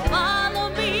shall follow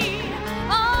me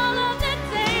all of the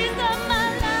days of my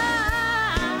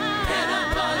life. And I'm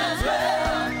gonna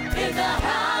dwell in the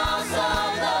house of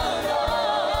the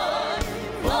Lord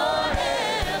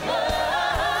forever.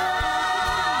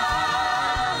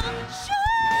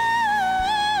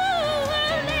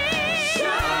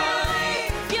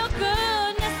 Surely your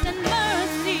goodness and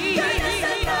mercy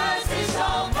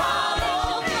shall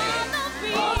follow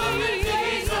me all the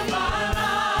days of my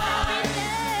life,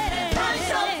 and I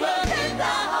shall dwell in the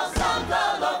house of the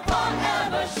Lord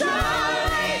forever.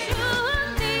 Surely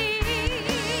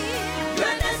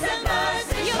goodness and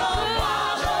mercy shall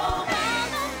follow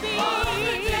me all the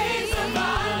days of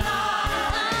my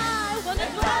life, and I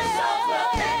shall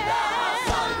dwell in the house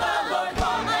of the Lord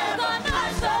forever. I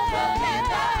shall dwell in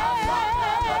the house of the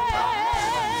Lord forever.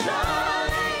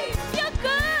 Surely your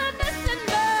goodness and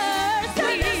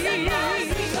mercy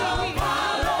shall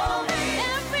follow me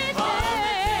every all the days of my life,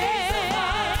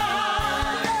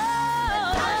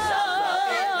 and I shall dwell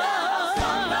in the house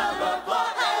of the Lord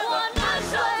forever. I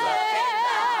shall dwell in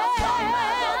the house of the Lord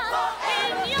forever. I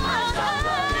shall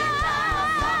dwell in the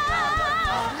house of the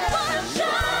Lord forever.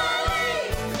 Surely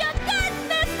your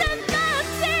goodness and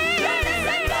mercy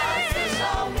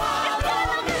shall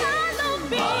follow me all the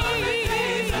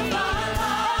days of my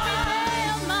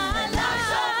life, and I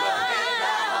shall dwell in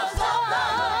the house of the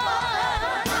Lord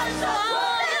forever. I shall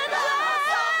dwell in the house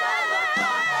of the Lord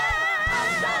forever. I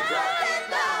shall dwell in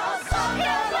the house of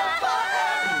the Lord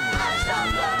forever. I shall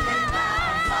dwell in the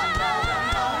house of the Lord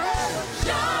forever.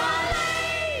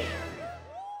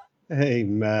 Surely.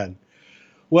 Amen.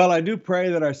 Well, I do pray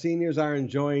that our seniors are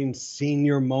enjoying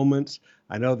senior moments.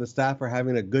 I know the staff are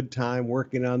having a good time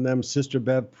working on them. Sister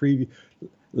Bev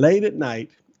late at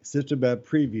night. Sister Bev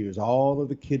previews all of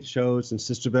the kids shows, and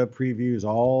Sister Bev previews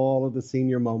all of the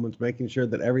senior moments, making sure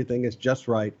that everything is just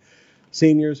right.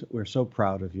 Seniors, we're so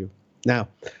proud of you. Now,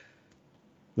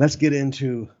 let's get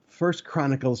into 1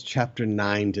 Chronicles chapter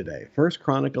 9 today. 1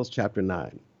 Chronicles chapter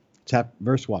 9,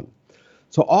 verse 1.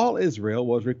 So all Israel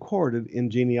was recorded in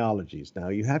genealogies. Now,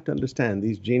 you have to understand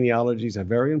these genealogies are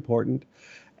very important.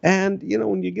 And, you know,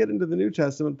 when you get into the New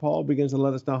Testament, Paul begins to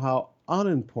let us know how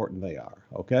unimportant they are,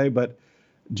 okay? But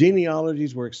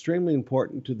genealogies were extremely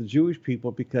important to the Jewish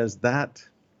people because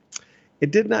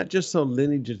it did not just show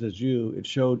lineages as you, it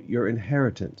showed your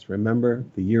inheritance. Remember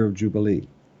the year of Jubilee.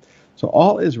 So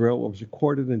all Israel was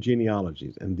recorded in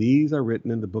genealogies, and these are written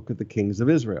in the book of the kings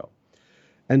of Israel.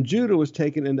 And Judah was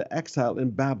taken into exile in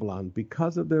Babylon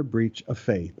because of their breach of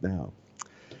faith. Now,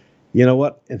 you know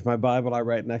what? In my Bible, I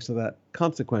write next to that,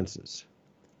 consequences.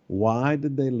 Why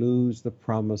did they lose the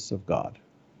promise of God?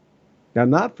 Now,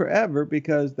 not forever,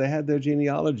 because they had their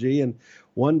genealogy, and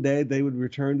one day they would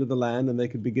return to the land and they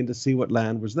could begin to see what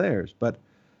land was theirs. But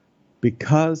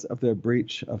because of their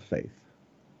breach of faith,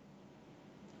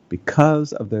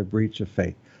 because of their breach of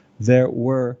faith, there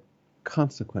were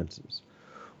consequences.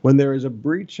 When there is a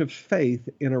breach of faith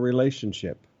in a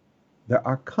relationship, there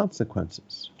are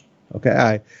consequences.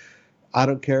 Okay, I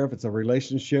don't care if it's a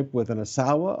relationship with an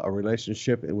asawa, a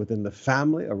relationship within the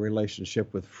family, a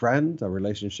relationship with friends, a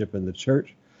relationship in the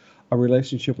church, a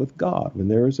relationship with God. When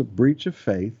there is a breach of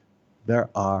faith, there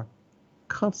are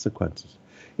consequences.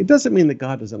 It doesn't mean that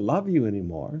God doesn't love you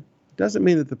anymore. It doesn't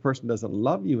mean that the person doesn't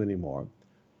love you anymore,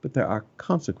 but there are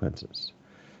consequences.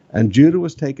 And Judah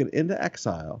was taken into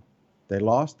exile. They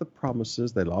lost the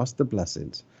promises, they lost the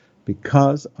blessings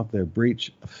because of their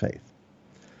breach of faith.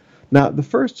 Now, the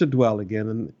first to dwell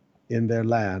again in their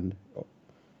land,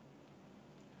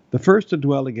 the first to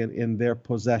dwell again in their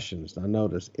possessions. Now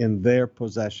notice, in their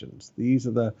possessions. These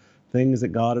are the things that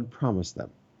God had promised them.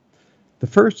 The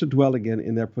first to dwell again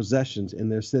in their possessions in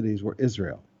their cities were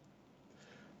Israel,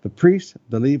 the priests,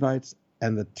 the Levites,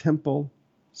 and the temple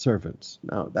servants.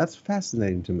 Now, that's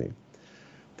fascinating to me,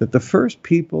 that the first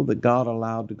people that God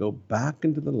allowed to go back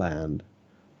into the land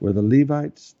were the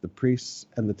Levites, the priests,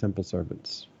 and the temple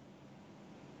servants.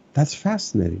 That's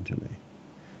fascinating to me.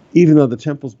 Even though the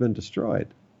temple's been destroyed,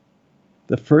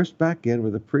 the first back in were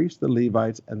the priests, the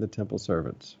Levites, and the temple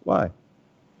servants. Why?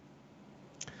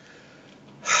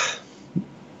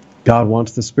 God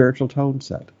wants the spiritual tone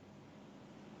set.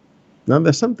 Now,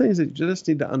 there's some things that you just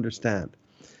need to understand.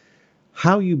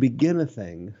 How you begin a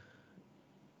thing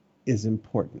is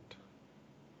important.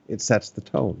 It sets the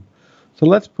tone. So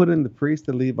let's put in the priests,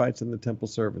 the Levites, and the temple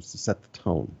servants to set the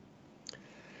tone.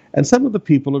 And some of the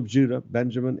people of Judah,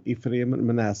 Benjamin, Ephraim, and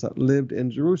Manasseh lived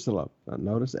in Jerusalem. Now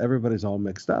notice everybody's all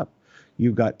mixed up.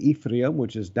 You've got Ephraim,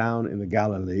 which is down in the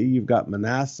Galilee. You've got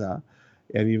Manasseh,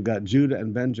 and you've got Judah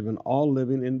and Benjamin all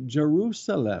living in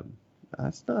Jerusalem.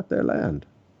 That's not their land.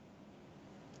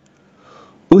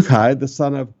 Uthai, the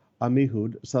son of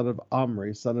Amihud, son of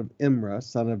Omri, son of Imrah,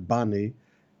 son of Bani,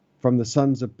 from the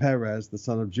sons of Perez, the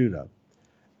son of Judah,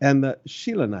 and the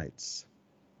Shilonites.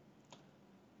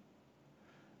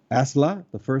 Asla,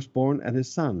 the firstborn, and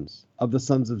his sons. Of the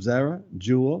sons of Zerah,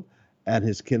 Jewel, and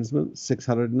his kinsmen,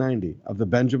 690. Of the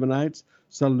Benjaminites,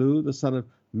 Salu, the son of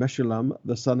Meshullam,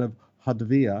 the son of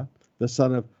Hadviah, the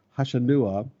son of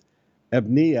Hashanua,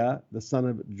 Ebniah, the son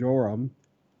of Joram,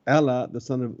 Ella, the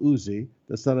son of Uzi,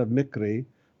 the son of Mikri,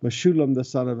 Meshullam, the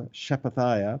son of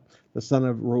Shephatiah, the son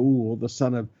of Reuel, the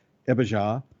son of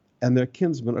Ebijah, and their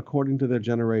kinsmen according to their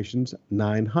generations,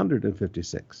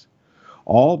 956.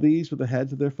 All these were the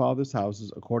heads of their fathers'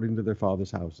 houses according to their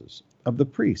fathers' houses. Of the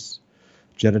priests,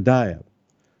 Jedediah,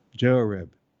 Joarib,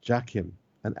 Jachim,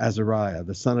 and Azariah,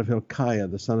 the son of Hilkiah,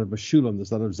 the son of Meshullam, the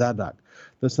son of Zadok,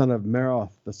 the son of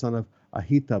Meroth, the son of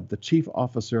Ahitub, the chief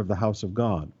officer of the house of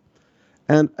God,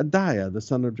 and Adiah, the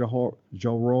son of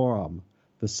Jehoram,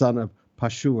 the son of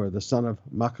Pashur, the son of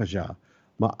Makajah,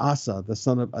 Maasah, the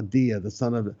son of Adiah, the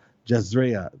son of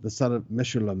Jezreah, the son of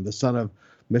Meshullam, the son of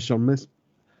Mishalemeth.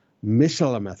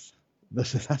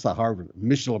 That's a hard one.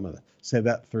 Mishalemeth. Say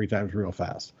that 3 times real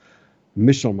fast.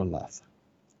 Mishameleth,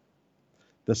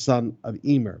 the son of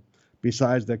Emer,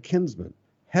 besides their kinsmen,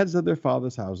 heads of their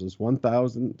fathers' houses,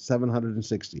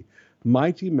 1,760,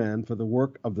 mighty men for the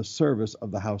work of the service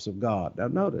of the house of God. Now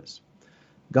notice,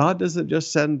 God doesn't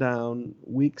just send down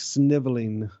weak,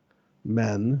 sniveling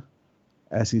men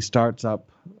as he starts up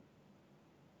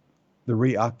the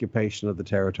reoccupation of the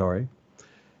territory.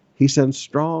 He sends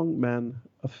strong men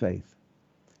of faith.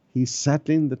 He's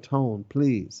setting the tone.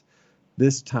 Please,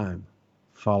 this time,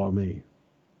 follow me.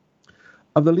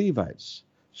 Of the Levites,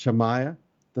 Shemaiah,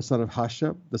 the son of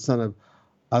Hashab, the son of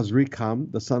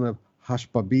Azrikam, the son of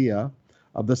Hashbabiah,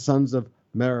 of the sons of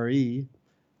Merari,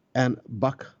 and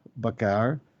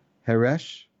Bakar,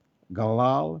 Heresh,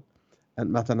 Galal, and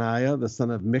Mathaniah, the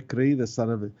son of Mikri, the son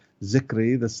of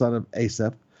Zikri, the son of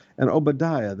Asaph, and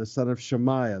Obadiah, the son of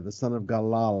Shemaiah, the son of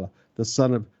Galal, the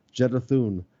son of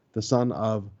Jeduthun, the son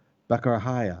of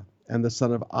Becherhiah, and the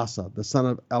son of Asa, the son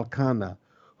of Elkanah,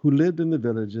 who lived in the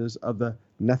villages of the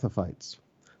Netophites.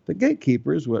 The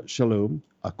gatekeepers were Shallum,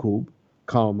 Akub,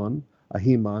 Kalman,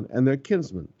 Ahiman, and their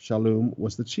kinsmen. Shallum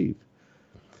was the chief.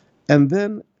 And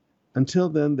then, until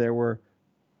then, there were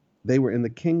They were in the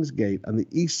king's gate on the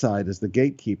east side as the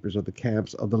gatekeepers of the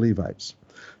camps of the Levites.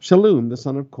 Shallum, the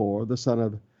son of Kor, the son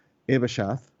of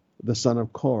Abishath, the son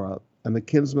of Korah, and the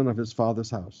kinsman of his father's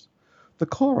house. The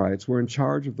Korites were in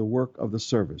charge of the work of the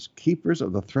service, keepers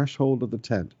of the threshold of the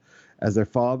tent, as their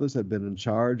fathers had been in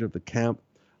charge of the camp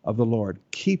of the Lord,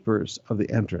 keepers of the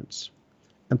entrance.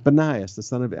 And Phinehas, the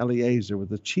son of Eleazar, was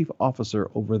the chief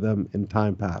officer over them in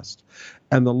time past,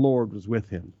 and the Lord was with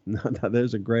him. Now,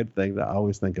 there's a great thing that I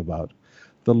always think about.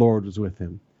 The Lord was with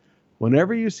him.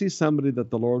 Whenever you see somebody that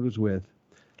the Lord was with,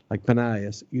 like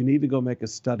Phinehas, you need to go make a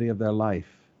study of their life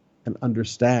and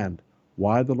understand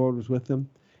why the Lord was with them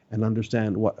and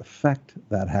understand what effect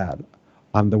that had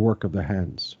on the work of their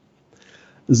hands.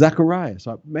 Zechariah,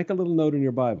 so make a little note in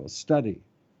your Bible, study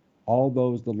all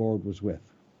those the Lord was with.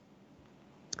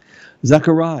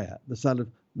 Zechariah, the son of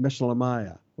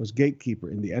Meshelemiah, was gatekeeper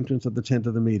in the entrance of the tent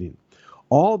of the meeting.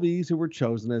 All these who were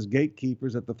chosen as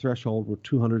gatekeepers at the threshold were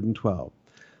 212.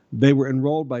 They were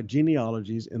enrolled by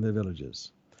genealogies in the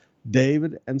villages.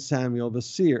 David and Samuel the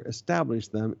seer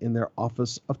established them in their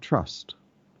office of trust.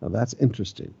 Now that's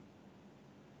interesting.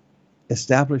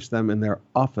 Established them in their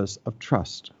office of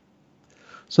trust.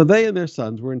 So they and their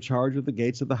sons were in charge of the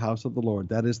gates of the house of the Lord,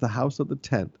 that is, the house of the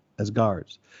tent, as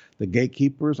guards. The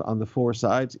gatekeepers on the four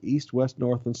sides, east, west,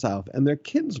 north, and south, and their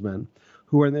kinsmen,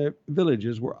 who were in their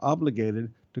villages, were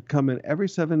obligated to come in every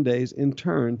 7 days in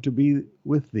turn to be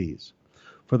with these.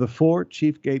 For the four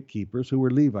chief gatekeepers, who were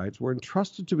Levites, were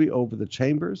entrusted to be over the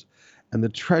chambers and the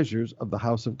treasures of the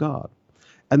house of God.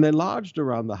 And they lodged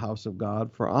around the house of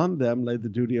God, for on them lay the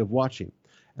duty of watching,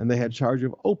 and they had charge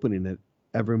of opening it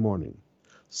every morning.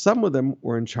 Some of them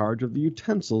were in charge of the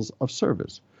utensils of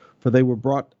service, for they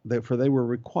were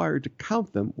required to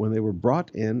count them when they were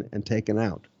brought in and taken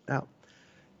out. Now,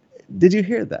 did you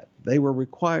hear that? They were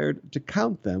required to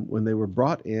count them when they were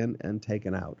brought in and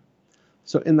taken out.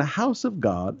 So in the house of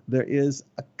God, there is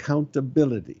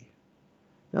accountability.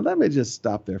 Now, let me just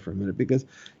stop there for a minute because,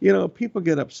 people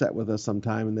get upset with us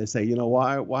sometime and they say,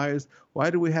 why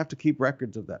do we have to keep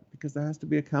records of that? Because there has to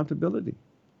be accountability.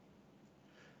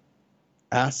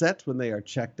 Assets, when they are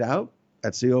checked out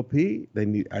at COP,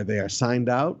 they are signed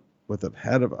out with the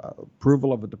head of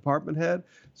approval of a department head,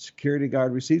 security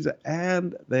guard receives it,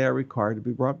 and they are required to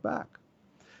be brought back.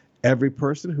 Every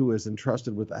person who is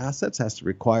entrusted with assets has to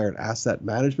require an asset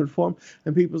management form,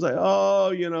 and people say,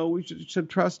 we should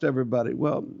trust everybody.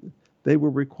 Well, they were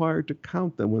required to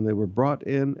count them when they were brought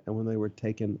in and when they were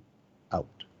taken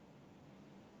out.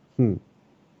 When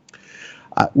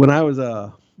I was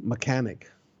a mechanic,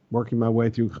 working my way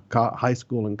through high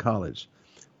school and college,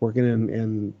 working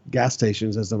in gas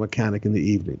stations as a mechanic in the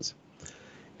evenings.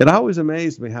 It always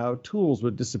amazed me how tools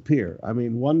would disappear. I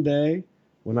mean, one day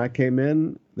when I came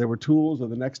in, there were tools, or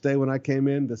the next day when I came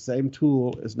in, the same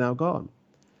tool is now gone.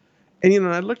 And,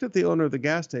 I looked at the owner of the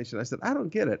gas station. I said, I don't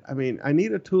get it. I mean, I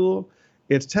need a tool.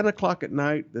 It's 10 o'clock at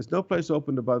night. There's no place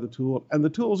open to buy the tool, and the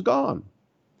tool's gone.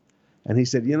 And he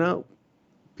said,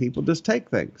 people just take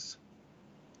things.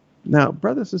 Now,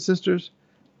 brothers and sisters,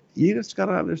 you just got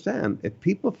to understand, if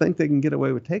people think they can get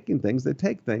away with taking things, they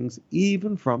take things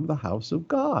even from the house of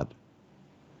God.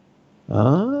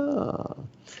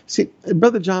 See,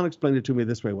 Brother John explained it to me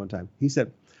this way one time. He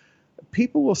said,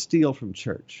 people will steal from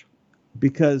church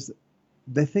because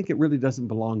they think it really doesn't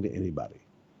belong to anybody.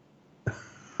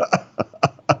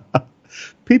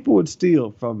 People would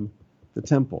steal from the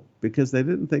temple because they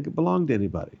didn't think it belonged to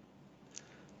anybody.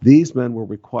 These men were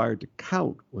required to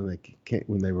count when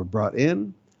they were brought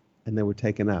in and they were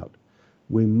taken out.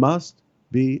 We must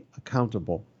be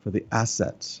accountable for the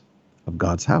assets of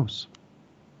God's house.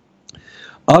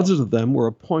 Others of them were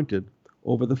appointed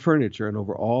over the furniture and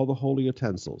over all the holy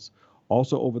utensils,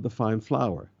 also over the fine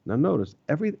flour. Now notice,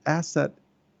 every asset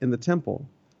in the temple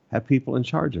had people in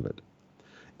charge of it.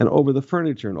 And over the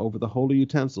furniture and over the holy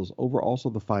utensils, over also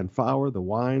the fine flour, the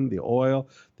wine, the oil,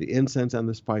 the incense, and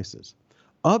the spices.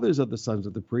 Others of the sons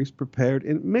of the priests prepared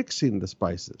in mixing the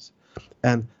spices.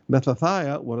 And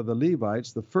Methathiah, one of the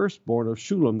Levites, the firstborn of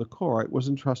Shulem the Korite, was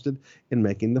entrusted in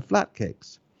making the flat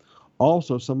cakes.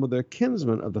 Also, some of their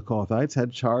kinsmen of the Kohathites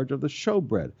had charge of the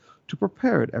showbread to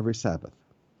prepare it every Sabbath.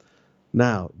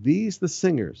 Now, these, the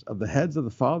singers of the heads of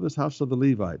the father's house of the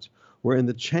Levites, were in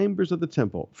the chambers of the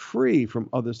temple, free from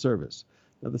other service.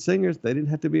 Now, the singers, they didn't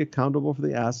have to be accountable for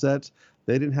the assets.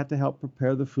 They didn't have to help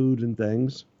prepare the food and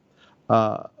things.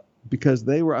 Because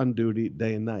they were on duty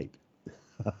day and night.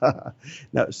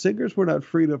 Now, singers were not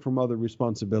freed up from other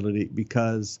responsibility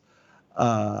because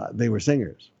they were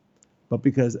singers, but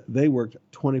because they worked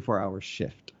 24-hour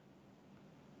shift.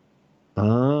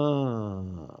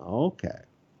 Okay.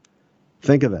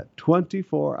 Think of that,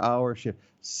 24-hour shift.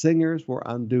 Singers were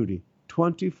on duty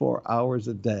 24 hours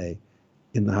a day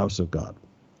in the house of God.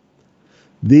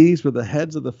 These were the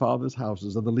heads of the fathers'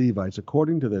 houses of the Levites,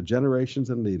 according to their generations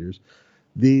and leaders.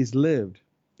 These lived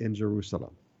in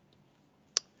Jerusalem.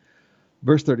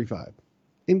 Verse 35.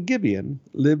 In Gibeon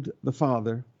lived the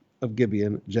father of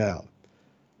Gibeon, Jael,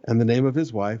 and the name of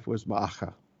his wife was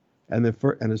Maachah,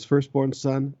 and his firstborn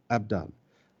son, Abdon.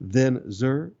 Then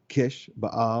Zur, Kish,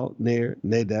 Baal, Ner,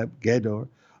 Nadab, Gedor,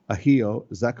 Ahio,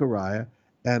 Zechariah,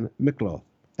 and Mikloth.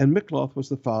 And Mikloth was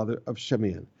the father of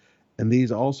Shemean. And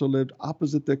these also lived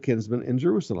opposite their kinsmen in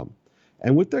Jerusalem.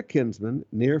 And with their kinsmen,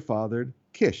 Ner fathered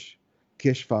Kish.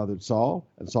 Kish fathered Saul,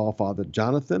 and Saul fathered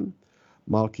Jonathan,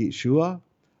 Malchi-Shua,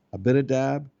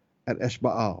 Abinadab, and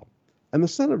Eshbaal. And the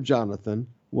son of Jonathan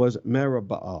was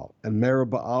Merib-Baal, and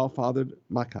Merib-Baal fathered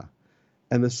Micah.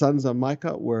 And the sons of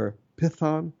Micah were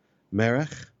Pithon,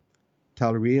 Merech,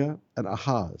 Talriah, and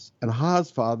Ahaz. And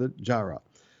Ahaz fathered Jarrah,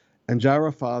 and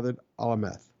Jarrah fathered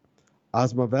Alameth,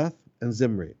 Asmaveth, and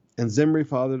Zimri. And Zimri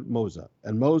fathered Moza,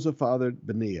 and Moza fathered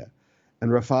Beniah,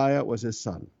 and Raphiah was his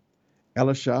son.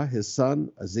 Elisha his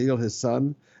son, Aziel his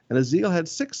son, and Aziel had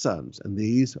 6 sons, and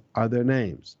these are their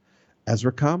names: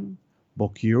 Azrikam,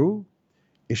 Bokiru,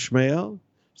 Ishmael,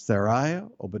 Sariah,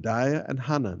 Obadiah, and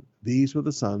Hanan. These were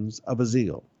the sons of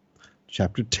Aziel.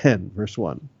 Chapter 10, verse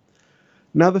 1.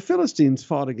 Now the Philistines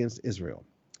fought against Israel,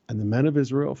 and the men of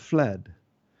Israel fled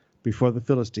before the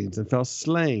Philistines and fell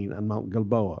slain on Mount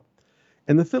Gilboa.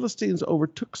 And the Philistines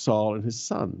overtook Saul and his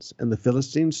sons, and the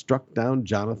Philistines struck down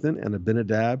Jonathan and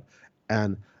Abinadab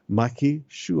and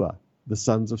Malchi-Shua, the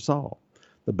sons of Saul.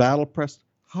 The battle pressed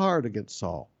hard against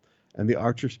Saul, and the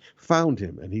archers found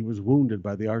him, and he was wounded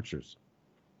by the archers.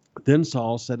 Then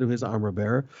Saul said to his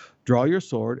armor-bearer, "Draw your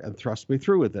sword and thrust me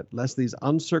through with it, lest these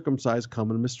uncircumcised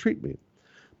come and mistreat me."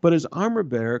 But his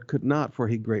armor-bearer could not, for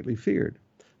he greatly feared.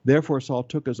 Therefore Saul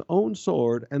took his own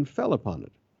sword and fell upon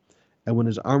it. And when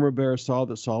his armor-bearer saw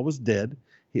that Saul was dead,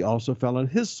 he also fell on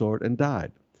his sword and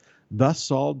died. Thus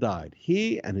Saul died,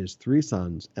 he and his 3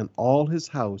 sons, and all his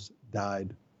house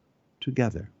died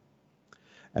together.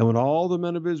 And when all the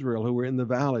men of Israel who were in the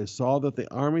valley saw that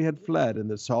the army had fled and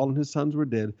that Saul and his sons were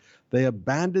dead, they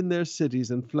abandoned their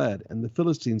cities and fled, and the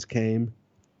Philistines came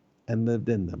and lived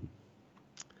in them.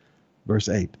 Verse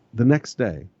 8. The next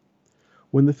day,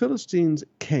 when the Philistines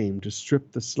came to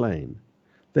strip the slain,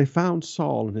 they found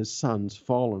Saul and his sons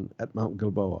fallen at Mount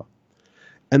Gilboa.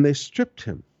 And they stripped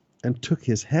him and took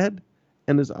his head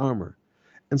and his armor,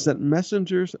 and sent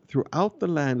messengers throughout the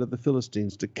land of the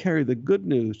Philistines to carry the good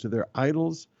news to their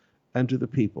idols and to the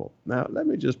people. Now, let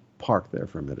me just park there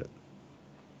for a minute.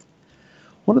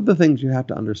 One of the things you have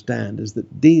to understand is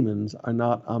that demons are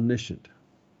not omniscient.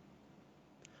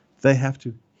 They have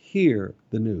to hear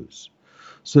the news.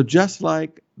 So just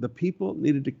like the people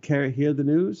needed to hear the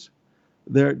news,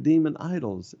 their demon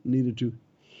idols needed to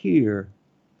hear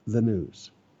the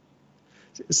news.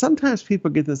 Sometimes people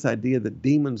get this idea that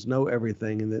demons know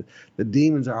everything and that the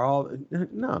demons are all...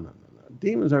 No.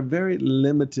 Demons are very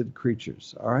limited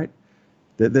creatures, all right?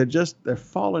 They're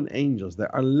fallen angels.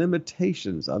 There are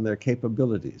limitations on their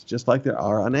capabilities, just like there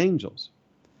are on angels.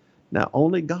 Now,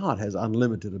 only God has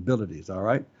unlimited abilities, all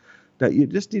right? Now, you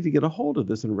just need to get a hold of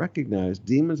this and recognize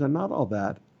demons are not all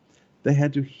that. They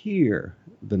had to hear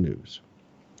the news.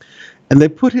 And they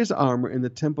put his armor in the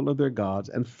temple of their gods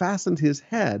and fastened his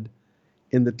head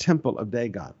in the temple of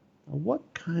Dagon. Now,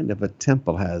 what kind of a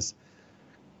temple has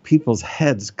people's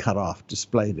heads cut off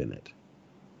displayed in it?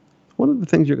 One of the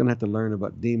things you're going to have to learn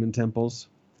about demon temples,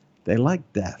 they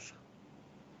like death.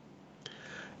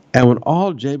 And when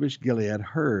all Jabesh Gilead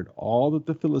heard all that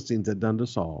the Philistines had done to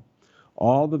Saul,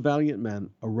 all the valiant men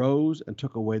arose and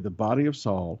took away the body of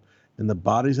Saul and the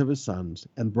bodies of his sons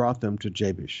and brought them to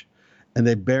Jabesh. And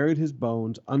they buried his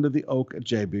bones under the oak at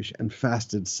Jabesh and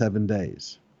fasted 7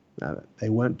 days. Now, they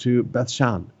went to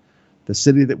Bethshan, the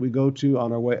city that we go to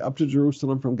on our way up to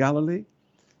Jerusalem from Galilee.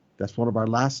 That's one of our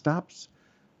last stops.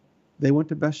 They went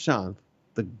to Bethshan,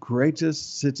 the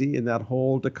greatest city in that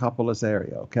whole Decapolis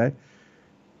area, okay?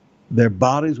 Their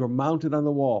bodies were mounted on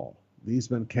the wall. These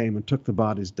men came and took the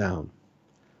bodies down.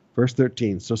 Verse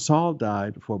 13, so Saul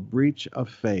died for breach of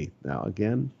faith. Now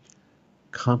again,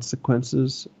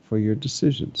 consequences for your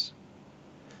decisions.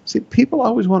 See, people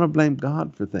always want to blame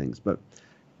God for things, but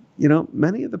you know,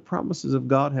 many of the promises of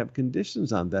God have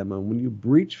conditions on them, and when you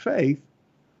breach faith,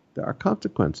 there are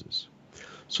consequences.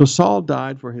 So Saul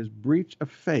died for his breach of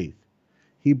faith.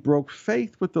 He broke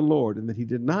faith with the Lord in that he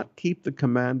did not keep the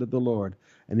command of the Lord,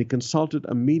 and he consulted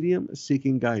a medium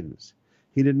seeking guidance.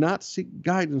 He did not seek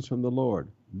guidance from the Lord.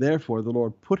 Therefore, the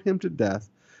Lord put him to death,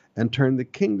 and turn the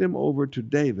kingdom over to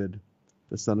David,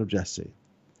 the son of Jesse.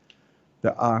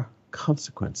 There are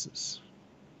consequences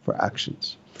for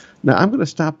actions. Now, I'm going to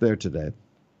stop there today.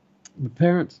 But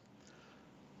parents,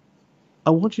 I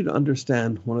want you to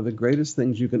understand one of the greatest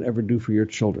things you can ever do for your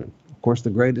children. Of course, the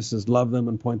greatest is love them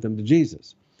and point them to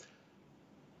Jesus.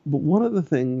 But one of the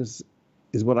things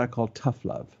is what I call tough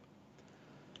love.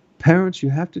 Parents, you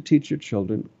have to teach your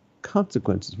children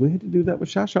consequences. We had to do that with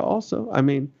Shasha also. I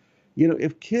mean,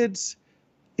 if kids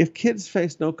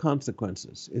face no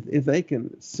consequences, if they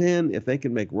can sin, if they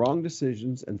can make wrong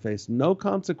decisions and face no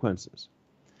consequences,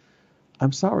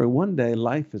 I'm sorry, one day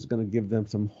life is going to give them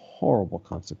some horrible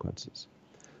consequences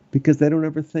because they don't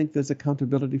ever think there's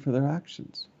accountability for their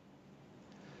actions.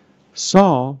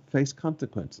 Saul faced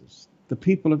consequences. The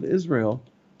people of Israel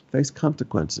face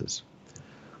consequences.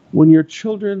 When your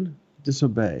children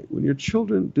disobey, when your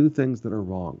children do things that are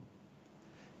wrong,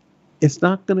 it's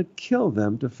not going to kill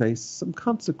them to face some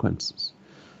consequences.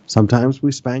 Sometimes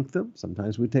we spank them.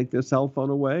 Sometimes we take their cell phone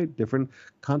away. Different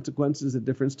consequences at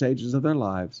different stages of their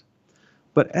lives.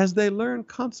 But as they learn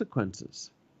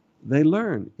consequences, they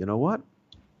learn, you know what?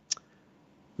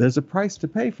 There's a price to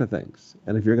pay for things.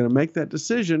 And if you're going to make that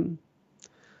decision,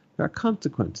 there are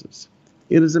consequences.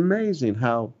 It is amazing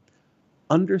how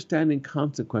understanding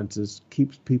consequences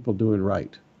keeps people doing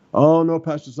right. Oh, no,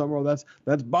 Pastor Summerall,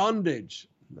 that's bondage.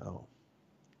 No,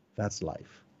 that's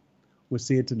life. We'll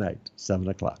see you tonight, 7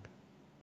 o'clock.